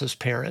on us as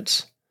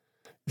parents.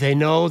 They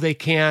know they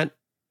can't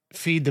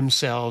feed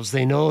themselves.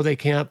 They know they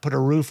can't put a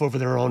roof over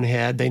their own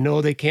head. They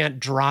know they can't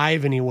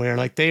drive anywhere.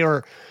 Like, they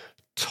are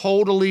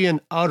totally and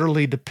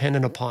utterly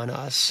dependent upon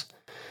us.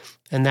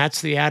 And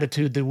that's the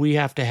attitude that we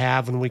have to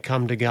have when we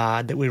come to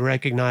God, that we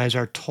recognize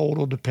our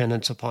total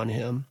dependence upon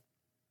him.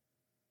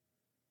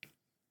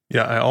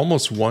 Yeah, I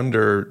almost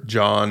wonder,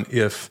 John,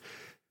 if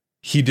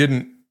he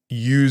didn't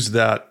use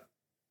that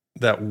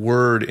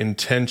word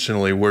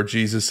intentionally, where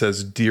Jesus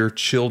says, "Dear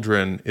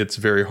children, it's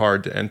very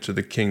hard to enter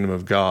the kingdom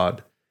of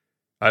God."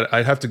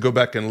 I'd have to go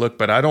back and look,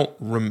 but I don't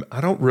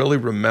really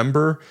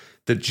remember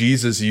that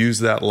Jesus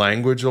used that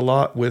language a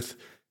lot with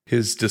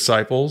his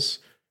disciples,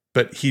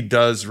 but he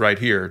does right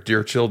here,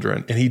 "Dear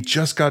children," and he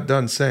just got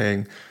done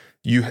saying,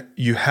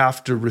 you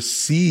have to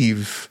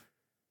receive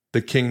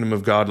the kingdom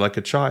of God like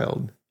a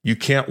child. You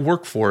can't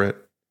work for it.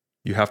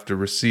 You have to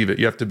receive it.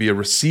 You have to be a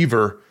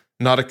receiver,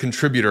 not a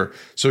contributor.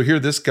 So here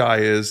this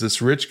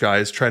rich guy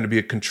is trying to be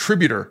a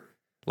contributor.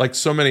 Like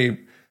so many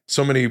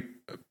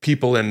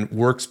people in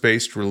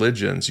works-based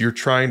religions, you're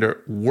trying to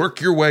work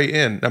your way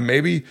in. Now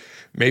maybe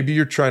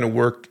you're trying to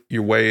work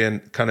your way in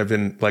kind of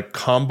in like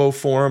combo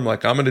form,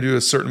 like I'm going to do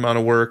a certain amount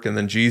of work, and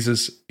then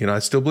Jesus, I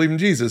still believe in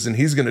Jesus, and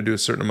he's going to do a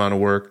certain amount of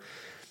work.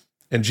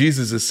 And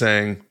Jesus is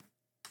saying,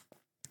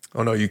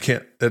 oh no, you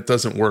can't, that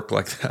doesn't work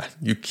like that.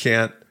 You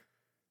can't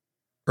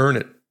earn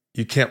it.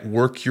 You can't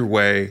work your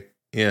way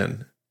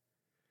in.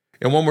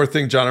 And one more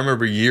thing, John, I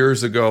remember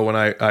years ago when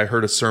I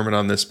heard a sermon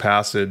on this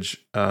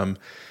passage,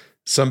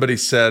 somebody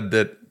said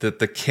that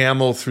the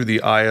camel through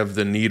the eye of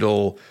the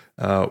needle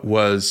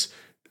was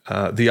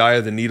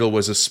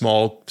a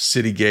small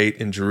city gate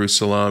in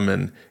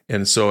Jerusalem,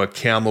 and so a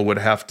camel would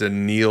have to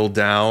kneel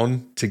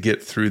down to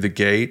get through the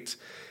gate.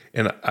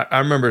 And I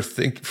remember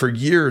for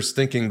years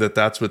thinking that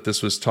that's what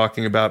this was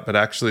talking about, but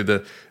actually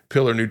the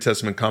Pillar New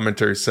Testament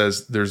commentary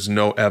says there's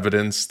no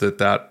evidence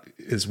that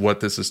is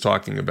what this is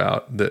talking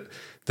about.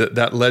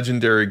 That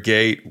legendary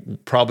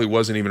gate probably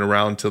wasn't even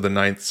around till the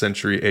 9th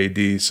century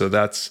AD. So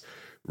that's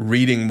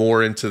reading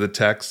more into the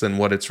text than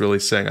what it's really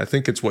saying. I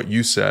think it's what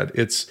you said.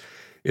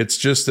 It's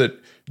just that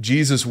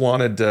Jesus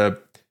wanted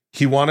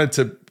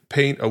to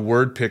paint a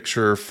word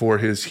picture for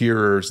his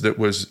hearers that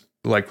was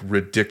like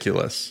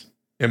ridiculous,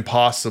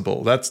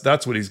 impossible.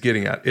 That's what he's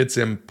getting at. It's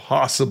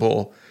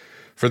impossible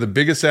for the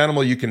biggest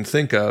animal you can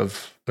think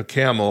of, a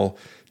camel,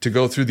 to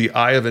go through the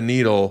eye of a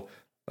needle.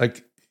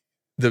 Like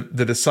the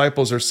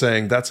disciples are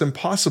saying, that's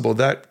impossible.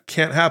 That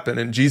can't happen.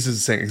 And Jesus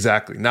is saying,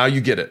 exactly. Now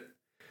you get it.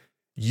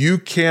 You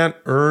can't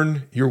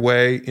earn your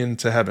way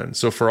into heaven.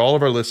 So for all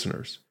of our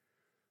listeners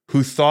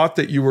who thought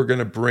that you were going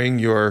to bring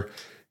your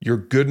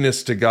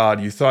goodness to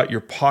God, you thought your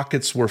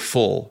pockets were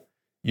full,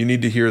 you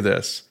need to hear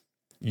this.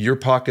 Your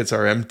pockets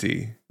are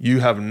empty.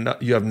 You have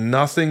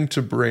nothing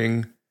to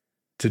bring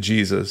to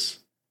Jesus.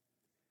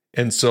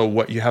 And so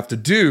what you have to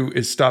do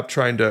is stop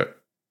trying to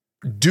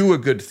do a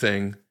good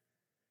thing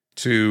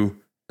to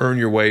earn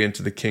your way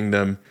into the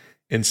kingdom.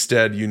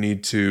 Instead, you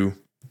need to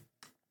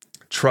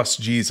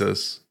trust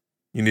Jesus.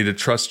 You need to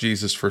trust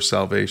Jesus for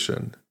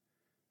salvation.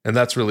 And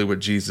that's really what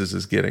Jesus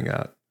is getting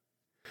at.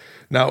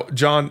 Now,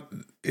 John,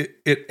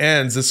 it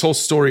ends, this whole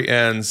story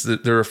ends,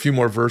 that there are a few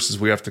more verses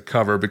we have to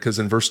cover, because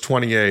in verse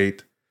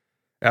 28,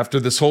 after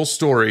this whole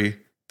story,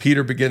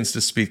 Peter begins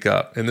to speak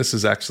up. And this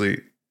is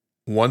actually,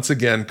 once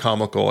again,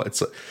 comical.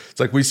 It's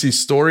like we see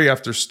story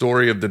after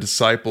story of the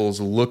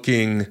disciples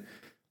looking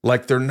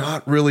like they're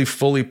not really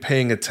fully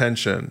paying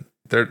attention.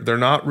 They're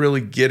not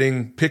really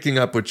picking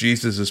up what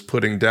Jesus is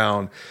putting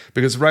down.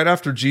 Because right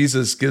after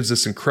Jesus gives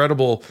this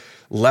incredible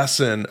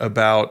lesson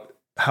about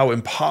how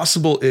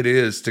impossible it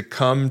is to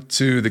come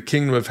to the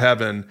kingdom of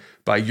heaven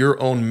by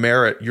your own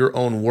merit, your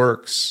own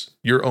works,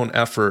 your own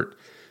effort,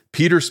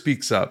 Peter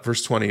speaks up,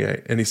 verse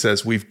 28, and he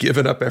says, we've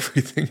given up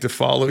everything to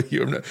follow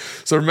you.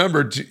 So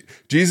remember,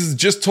 Jesus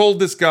just told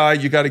this guy,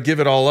 you got to give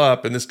it all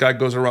up. And this guy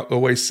goes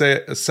away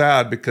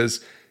sad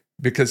because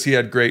he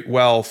had great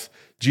wealth.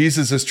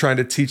 Jesus is trying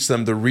to teach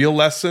them the real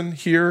lesson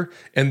here.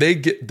 And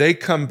they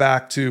come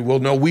back to, well,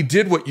 no, we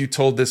did what you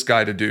told this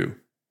guy to do.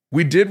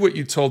 We did what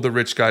you told the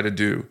rich guy to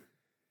do.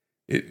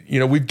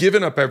 We've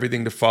given up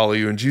everything to follow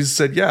you. And Jesus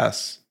said,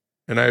 yes.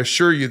 And I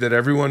assure you that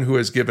everyone who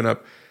has given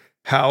up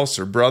house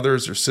or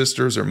brothers or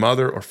sisters or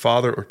mother or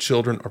father or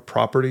children or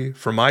property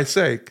for my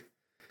sake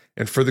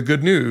and for the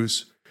good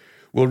news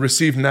will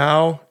receive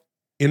now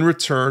in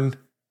return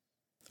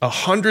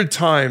 100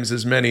 times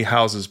as many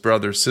houses,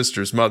 brothers,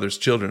 sisters, mothers,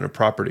 children, and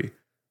property,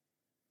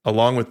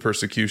 along with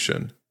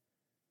persecution.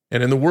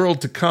 And in the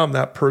world to come,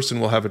 that person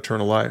will have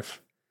eternal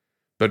life.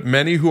 But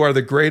many who are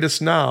the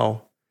greatest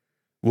now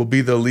will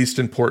be the least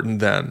important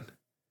then.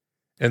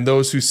 And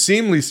those who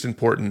seem least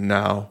important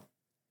now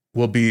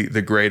will be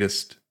the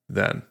greatest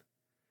then.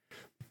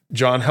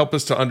 John, help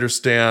us to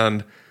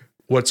understand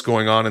what's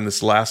going on in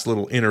this last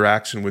little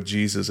interaction with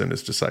Jesus and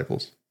his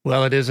disciples.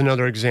 Well, it is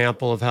another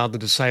example of how the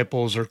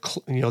disciples are,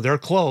 they're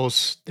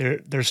close.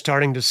 They're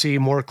starting to see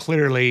more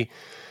clearly.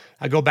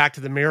 I go back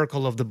to the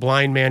miracle of the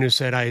blind man who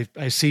said,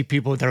 I see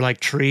people, they're like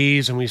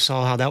trees. And we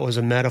saw how that was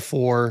a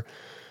metaphor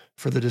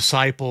for the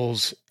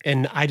disciples.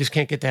 And I just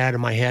can't get that out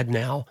of my head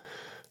now.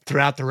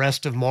 Throughout the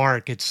rest of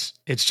Mark, it's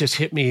just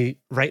hit me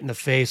right in the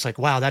face. Like,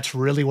 wow, that's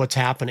really what's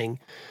happening.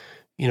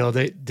 You know,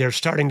 they're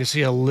starting to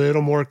see a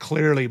little more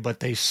clearly, but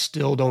they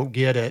still don't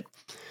get it.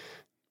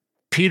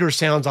 Peter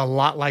sounds a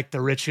lot like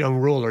the rich young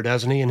ruler,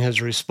 doesn't he, in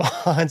his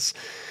response?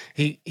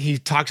 He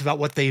talks about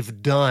what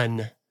they've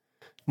done.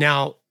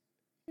 Now,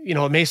 you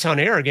know, it may sound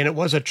arrogant. It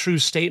was a true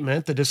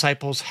statement. The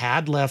disciples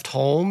had left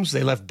homes,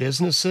 they left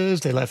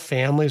businesses, they left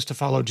families to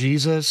follow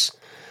Jesus.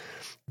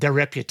 Their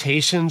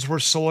reputations were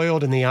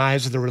soiled in the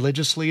eyes of the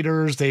religious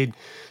leaders. They'd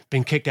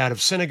been kicked out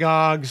of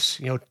synagogues.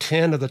 You know,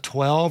 10 of the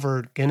 12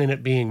 are ended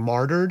up being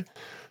martyred,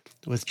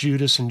 with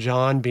Judas and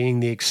John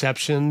being the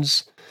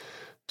exceptions.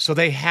 So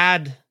they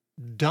had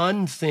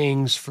done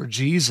things for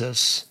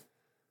Jesus,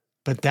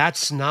 but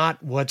that's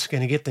not what's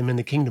going to get them in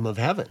the kingdom of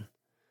heaven.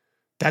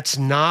 That's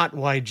not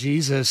why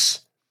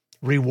Jesus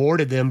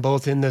rewarded them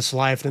both in this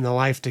life and in the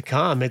life to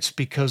come. It's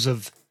because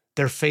of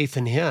their faith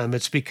in him.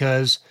 It's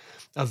because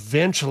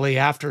eventually,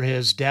 after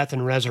his death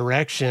and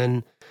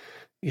resurrection,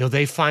 you know,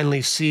 they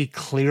finally see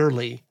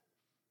clearly.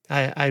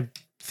 I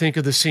think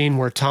of the scene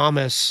where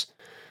Thomas,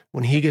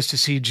 when he gets to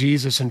see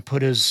Jesus and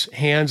put his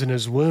hands in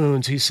his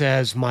wounds, he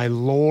says, "My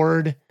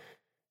Lord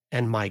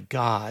and my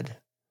God."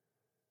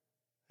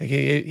 Like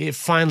it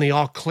finally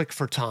all clicked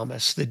for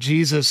Thomas that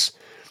Jesus,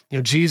 you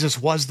know, Jesus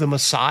was the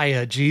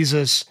Messiah.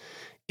 Jesus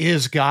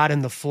is God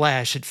in the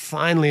flesh. It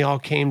finally all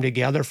came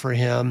together for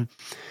him.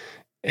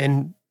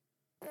 And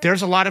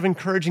there's a lot of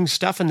encouraging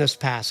stuff in this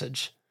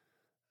passage.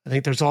 I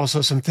think there's also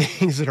some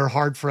things that are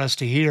hard for us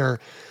to hear.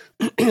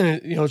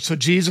 You know, so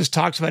Jesus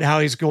talks about how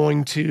he's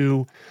going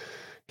to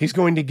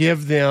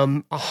give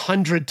them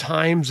 100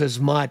 times as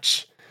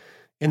much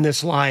in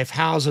this life: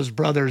 houses,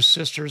 brothers,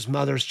 sisters,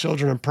 mothers,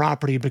 children, and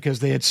property, because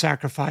they had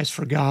sacrificed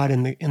for God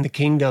in the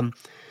kingdom.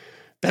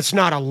 That's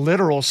not a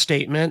literal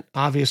statement,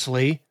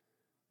 obviously.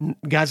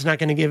 God's not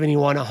going to give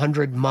anyone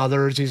 100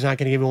 mothers. He's not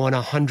going to give anyone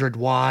 100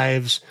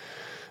 wives,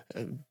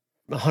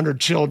 100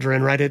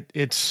 children, right?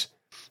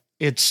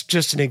 It's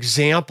just an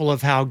example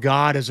of how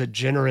God is a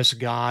generous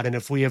God, and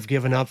if we have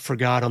given up for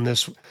God in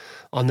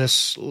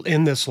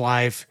this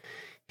life,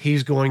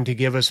 he's going to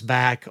give us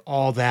back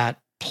all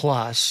that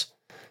plus.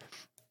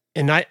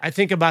 And I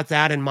think about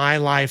that in my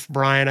life,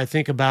 Brian. I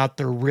think about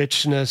the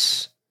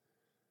richness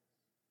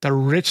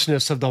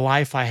of the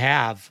life I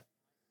have.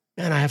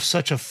 Man, I have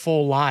such a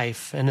full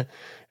life. And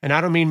I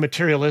don't mean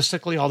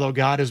materialistically, although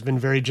God has been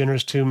very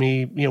generous to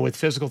me, you know, with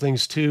physical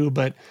things too,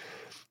 but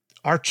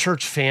our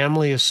church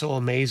family is so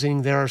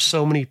amazing. There are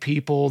so many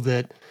people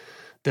that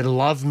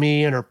love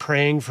me and are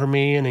praying for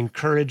me and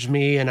encourage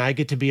me, and I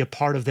get to be a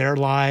part of their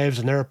lives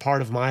and they're a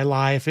part of my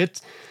life. It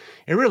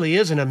really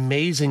is an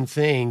amazing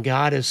thing.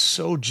 God is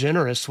so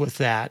generous with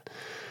that.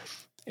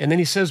 And then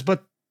he says,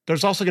 but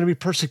there's also going to be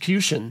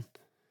persecution.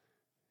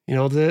 You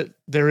know,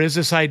 there is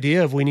this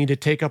idea of we need to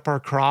take up our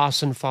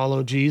cross and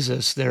follow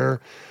Jesus. There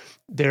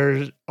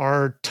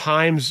are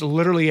times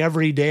literally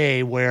every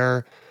day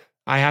where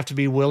I have to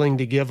be willing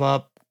to give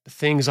up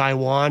things I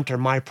want or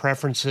my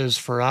preferences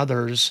for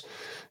others.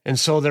 And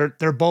so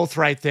they're both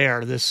right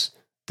there. This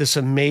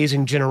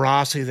amazing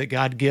generosity that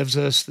God gives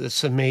us,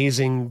 this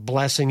amazing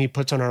blessing he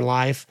puts on our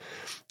life.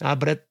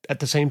 But at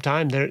the same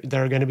time, there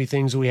are going to be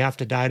things we have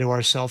to die to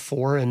ourselves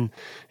for and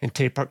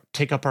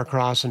take up our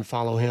cross and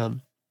follow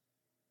him.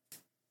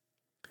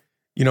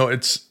 You know,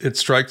 it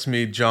strikes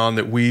me, John,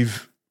 that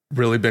we've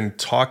really been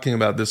talking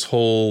about this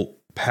whole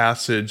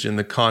passage in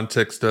the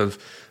context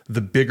of the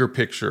bigger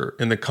picture,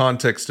 in the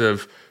context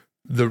of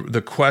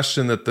the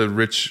question that the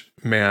rich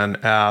man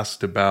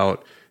asked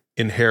about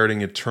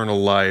inheriting eternal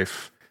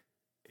life.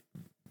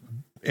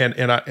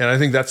 And I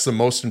think that's the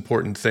most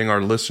important thing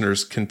our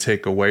listeners can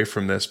take away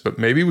from this. But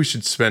maybe we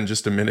should spend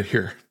just a minute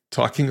here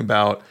talking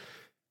about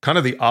kind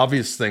of the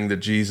obvious thing that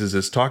Jesus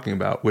is talking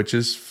about, which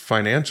is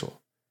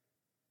financial.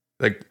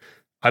 Like,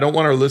 I don't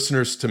want our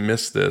listeners to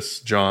miss this,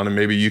 John, and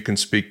maybe you can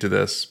speak to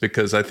this,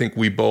 because I think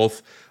we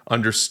both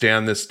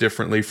understand this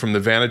differently from the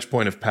vantage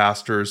point of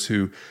pastors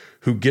who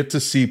get to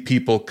see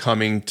people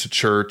coming to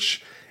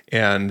church,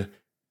 and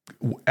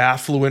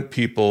affluent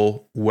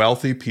people,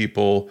 wealthy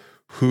people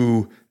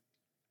who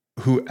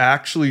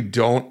actually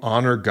don't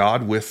honor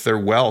God with their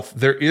wealth.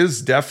 There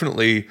is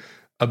definitely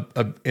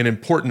an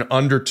important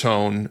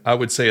undertone, I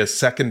would say a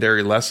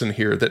secondary lesson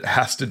here, that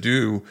has to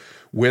do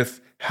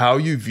with how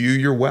you view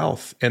your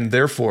wealth, and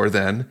therefore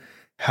then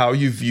how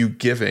you view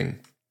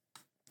giving.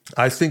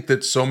 I think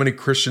that so many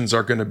Christians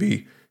are going to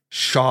be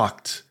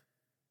shocked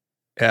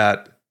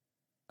at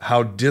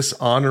how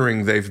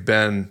dishonoring they've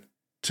been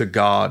to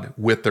God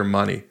with their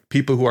money.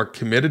 People who are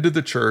committed to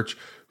the church,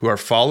 who are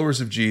followers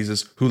of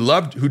Jesus,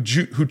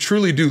 who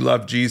truly do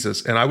love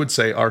Jesus, and I would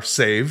say are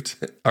saved,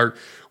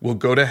 will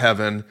go to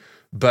heaven,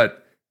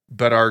 but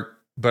are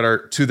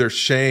to their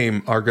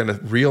shame are going to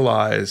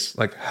realize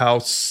like how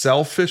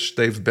selfish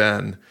they've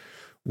been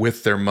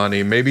with their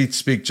money. Maybe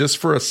speak just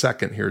for a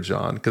second here,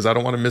 John, because I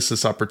don't want to miss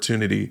this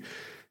opportunity,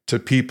 to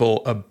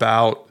people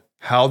about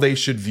how they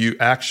should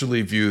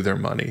actually view their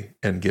money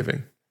and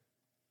giving.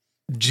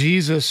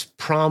 Jesus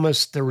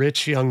promised the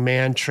rich young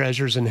man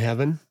treasures in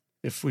heaven,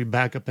 if we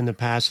back up in the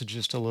passage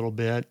just a little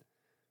bit,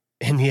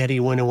 and yet he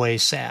went away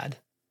sad.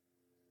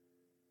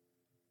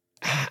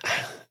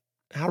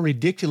 How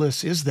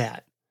ridiculous is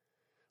that?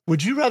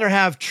 Would you rather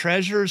have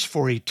treasures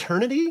for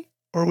eternity,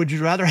 or would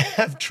you rather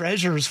have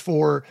treasures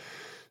for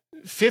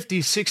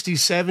 50, 60,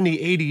 70,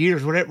 80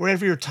 years,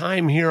 whatever your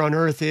time here on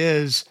earth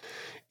is?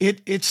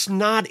 It's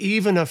not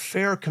even a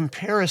fair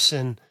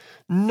comparison.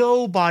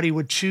 Nobody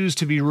would choose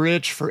to be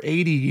rich for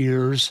 80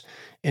 years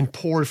and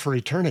poor for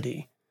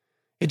eternity.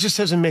 It just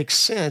doesn't make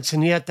sense.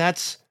 And yet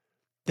that's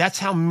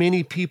how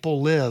many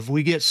people live.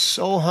 We get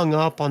so hung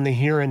up on the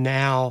here and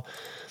now.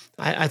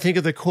 I think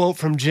of the quote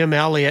from Jim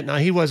Elliot. Now,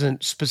 he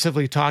wasn't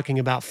specifically talking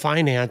about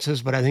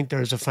finances, but I think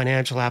there's a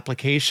financial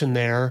application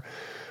there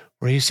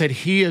where he said,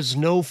 "He is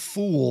no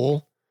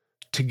fool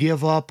to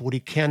give up what he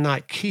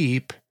cannot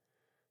keep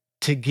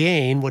to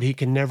gain what he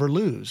can never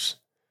lose."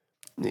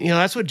 You know,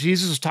 that's what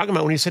Jesus was talking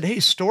about when he said,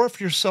 "Hey, store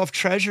for yourself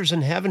treasures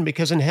in heaven,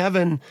 because in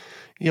heaven,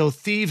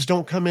 thieves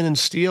don't come in and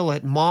steal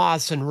it.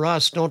 Moths and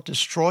rust don't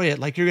destroy it.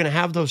 Like, you're going to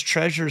have those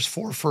treasures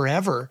for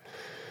forever."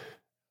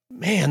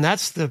 Man,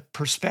 that's the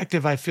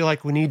perspective I feel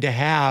like we need to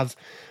have.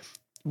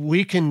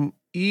 We can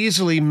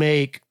easily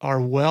make our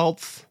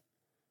wealth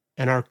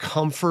and our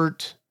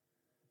comfort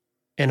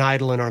an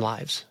idol in our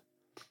lives.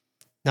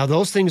 Now,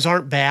 those things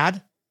aren't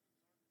bad.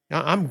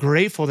 I'm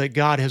grateful that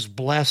God has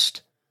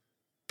blessed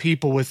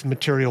people with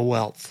material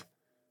wealth,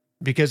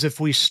 because if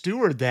we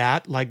steward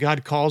that like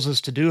God calls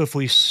us to do, if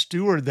we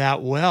steward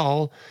that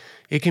well,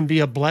 it can be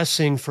a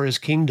blessing for his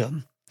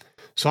kingdom.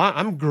 So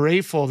I'm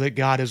grateful that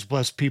God has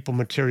blessed people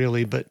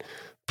materially, but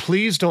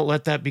please don't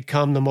let that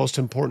become the most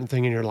important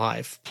thing in your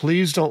life.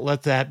 Please don't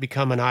let that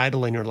become an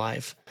idol in your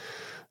life,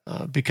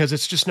 because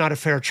it's just not a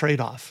fair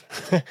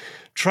trade-off.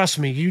 Trust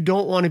me, you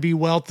don't want to be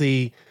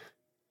wealthy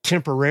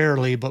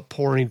temporarily, but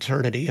poor in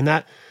eternity. And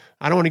that,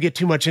 I don't want to get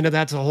too much into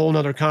that. It's a whole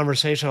nother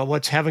conversation about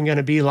what's heaven going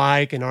to be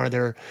like, and are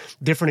there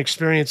different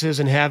experiences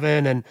in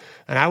heaven? And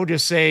I would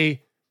just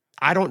say,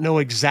 I don't know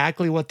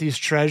exactly what these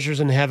treasures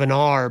in heaven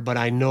are, but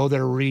I know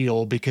they're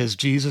real because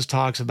Jesus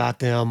talks about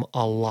them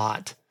a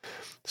lot.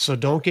 So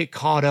don't get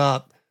caught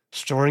up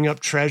storing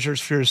up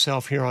treasures for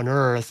yourself here on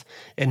earth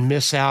and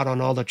miss out on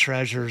all the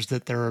treasures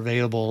that are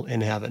available in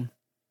heaven.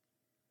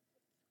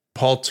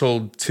 Paul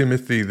told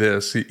Timothy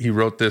this. He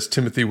wrote this.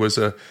 Timothy was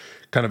a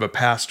kind of a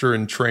pastor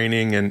in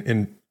training,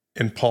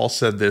 and Paul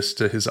said this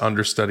to his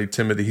understudy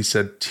Timothy. He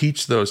said,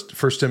 "Teach those,"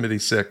 1 Timothy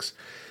 6,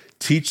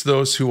 "teach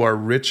those who are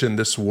rich in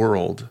this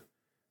world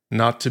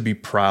not to be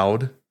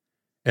proud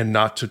and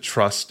not to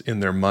trust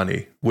in their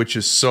money, which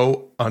is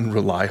so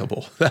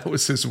unreliable." That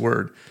was his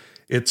word.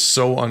 It's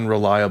so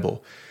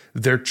unreliable.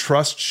 Their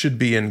trust should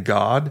be in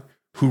God,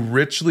 who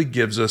richly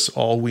gives us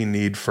all we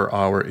need for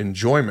our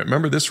enjoyment.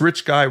 Remember, this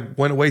rich guy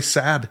went away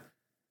sad.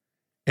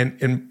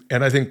 And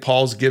I think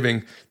Paul's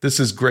giving, this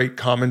is great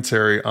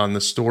commentary on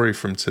the story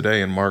from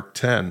today in Mark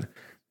 10.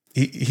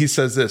 He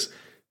says this,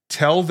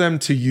 "Tell them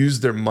to use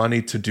their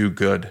money to do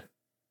good.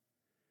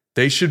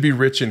 They should be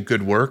rich in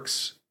good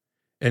works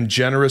and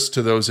generous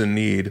to those in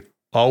need,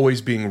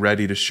 always being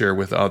ready to share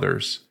with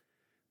others.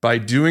 By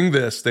doing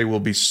this, they will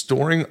be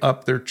storing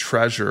up their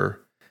treasure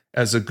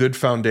as a good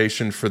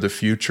foundation for the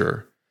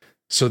future,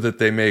 so that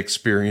they may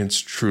experience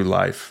true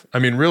life." I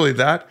mean, really,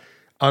 that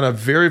on a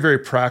very, very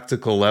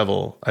practical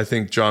level, I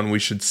think, John, we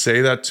should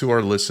say that to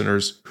our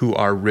listeners who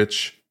are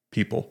rich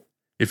people.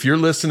 If you're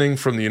listening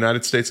from the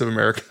United States of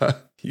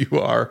America, you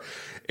are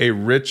a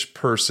rich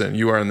person.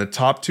 You are in the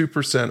top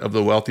 2% of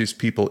the wealthiest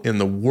people in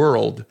the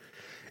world.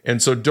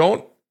 And so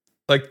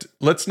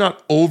let's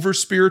not over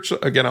spiritual.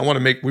 Again,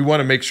 we want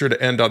to make sure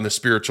to end on the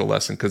spiritual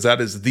lesson, because that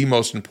is the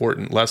most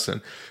important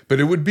lesson. But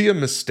it would be a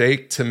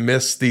mistake to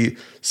miss the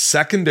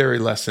secondary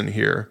lesson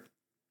here,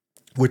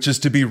 which is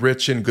to be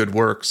rich in good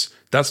works.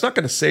 That's not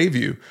going to save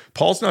you.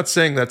 Paul's not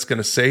saying that's going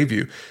to save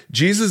you.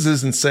 Jesus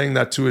isn't saying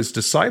that to his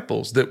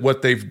disciples, that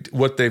what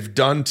they've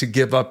done to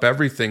give up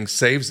everything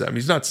saves them.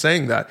 He's not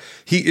saying that.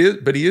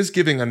 But he is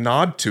giving a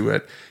nod to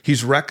it.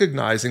 He's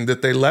recognizing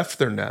that they left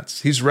their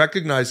nets. He's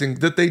recognizing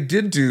that they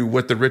did do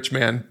what the rich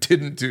man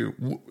didn't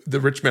do. The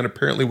rich man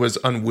apparently was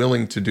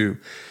unwilling to do.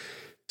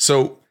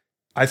 So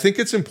I think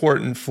it's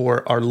important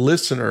for our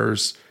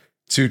listeners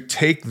to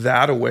take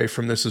that away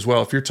from this as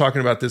well. If you're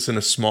talking about this in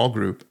a small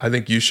group, I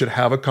think you should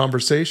have a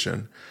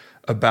conversation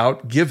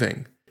about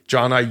giving.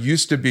 John, I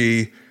used to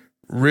be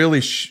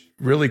really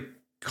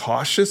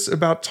cautious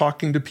about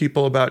talking to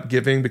people about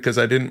giving because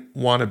I didn't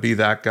want to be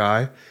that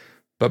guy.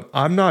 But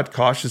I'm not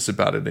cautious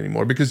about it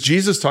anymore because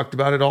Jesus talked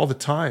about it all the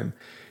time.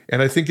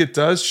 And I think it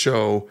does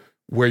show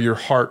where your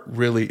heart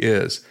really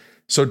is.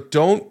 So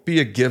don't be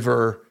a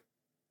giver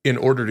in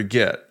order to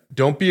get.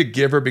 Don't be a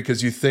giver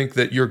because you think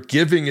that your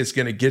giving is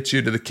going to get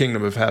you to the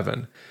kingdom of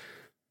heaven.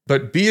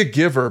 But be a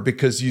giver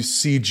because you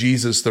see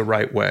Jesus the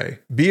right way.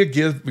 Be a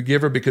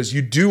giver because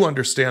you do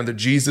understand that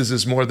Jesus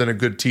is more than a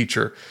good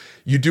teacher.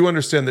 You do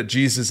understand that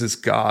Jesus is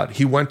God.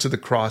 He went to the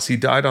cross. He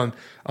died on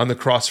the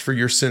cross for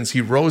your sins.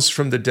 He rose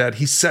from the dead.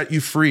 He set you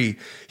free.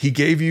 He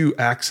gave you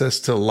access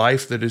to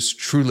life that is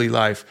truly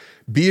life.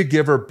 Be a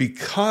giver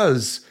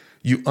because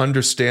you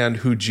understand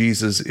who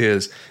Jesus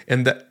is.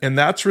 And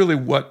that's really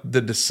what the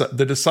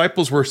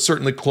disciples were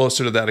certainly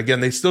closer to that. Again,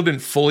 they still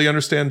didn't fully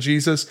understand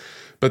Jesus,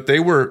 but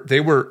they were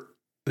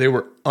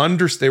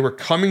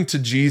coming to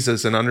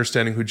Jesus and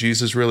understanding who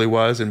Jesus really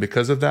was, and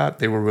because of that,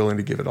 they were willing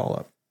to give it all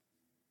up.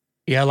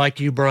 Yeah, like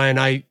you, Brian,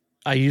 I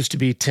used to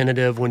be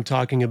tentative when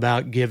talking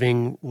about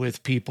giving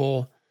with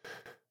people,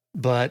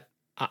 but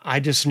I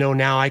just know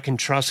now I can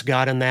trust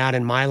God in that.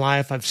 In my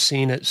life, I've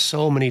seen it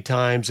so many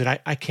times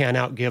that I can't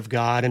outgive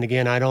God. And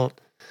again, I don't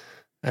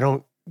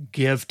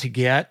give to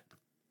get,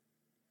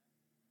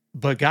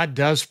 but God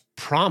does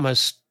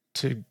promise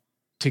to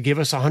give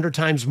us 100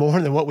 times more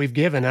than what we've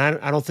given.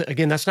 I don't think,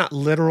 again, that's not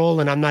literal.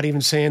 And I'm not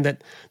even saying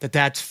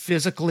that's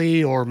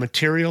physically or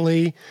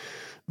materially,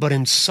 but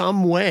in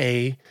some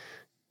way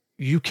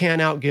you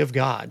can't outgive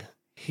God.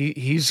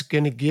 He's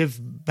going to give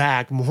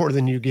back more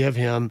than you give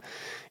him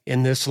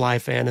in this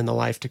life and in the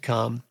life to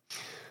come.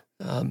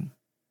 And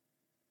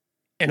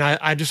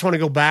I just want to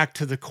go back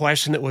to the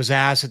question that was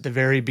asked at the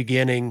very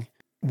beginning.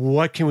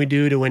 What can we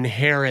do to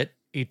inherit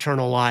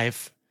eternal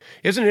life?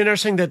 Isn't it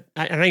interesting that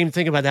I didn't even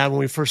think about that when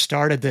we first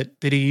started, that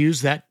he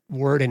used that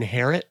word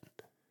inherit?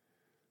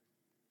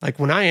 Like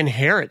when I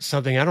inherit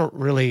something, I don't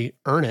really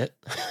earn it.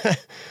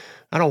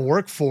 I don't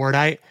work for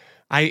it.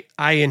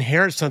 I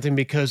inherit something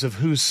because of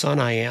whose son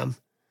I am.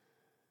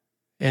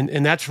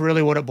 And that's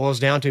really what it boils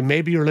down to.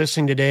 Maybe you're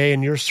listening today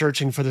and you're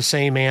searching for the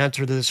same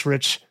answer that this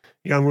rich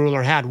young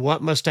ruler had.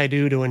 What must I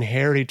do to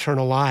inherit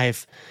eternal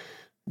life?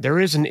 There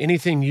isn't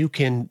anything you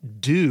can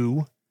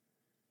do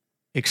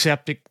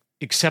except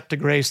the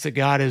grace that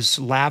God has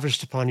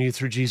lavished upon you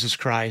through Jesus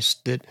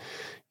Christ, that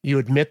you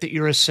admit that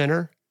you're a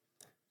sinner.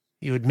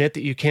 You admit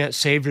that you can't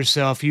save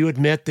yourself. You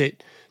admit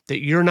that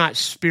you're not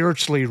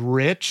spiritually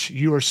rich.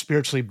 You are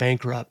spiritually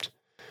bankrupt.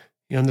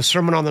 In the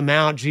Sermon on the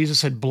Mount,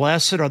 Jesus said,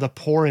 "Blessed are the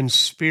poor in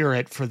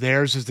spirit, for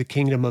theirs is the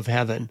kingdom of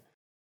heaven."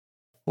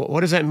 Well, what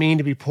does that mean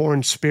to be poor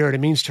in spirit?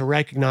 It means to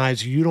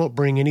recognize you don't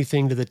bring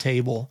anything to the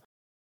table,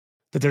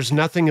 that there's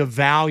nothing of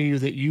value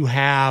that you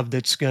have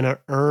that's going to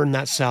earn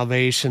that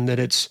salvation, that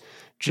it's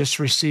just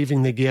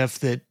receiving the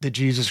gift that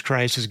Jesus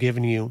Christ has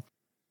given you.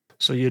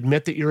 So you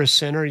admit that you're a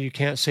sinner, you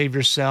can't save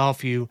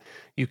yourself, you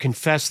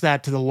confess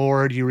that to the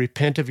Lord, you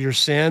repent of your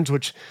sins,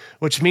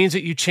 which means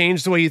that you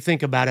change the way you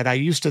think about it. I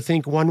used to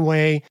think one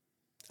way,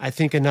 I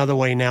think another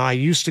way now. I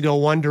used to go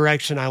one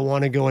direction, I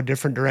want to go a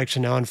different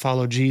direction now and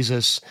follow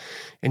Jesus.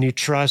 And you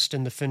trust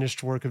in the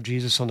finished work of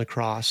Jesus on the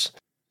cross.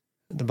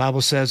 The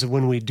Bible says that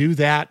when we do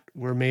that,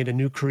 we're made a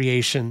new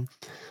creation,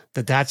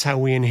 that's how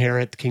we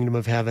inherit the kingdom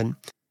of heaven.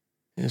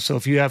 And so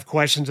if you have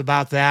questions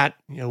about that,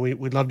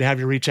 we'd love to have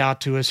you reach out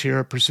to us here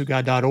at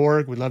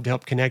pursuegod.org. We'd love to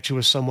help connect you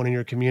with someone in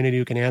your community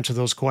who can answer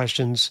those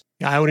questions.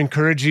 I would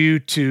encourage you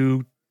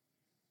to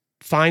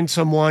find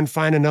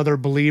another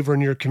believer in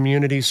your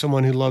community,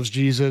 someone who loves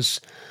Jesus,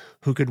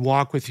 who could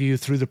walk with you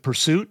through the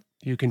pursuit.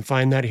 You can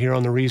find that here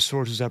on the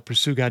resources at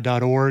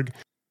pursuegod.org.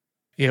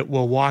 It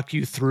will walk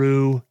you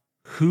through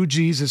who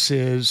Jesus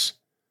is,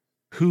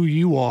 who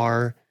you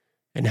are,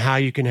 and how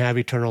you can have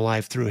eternal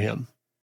life through him.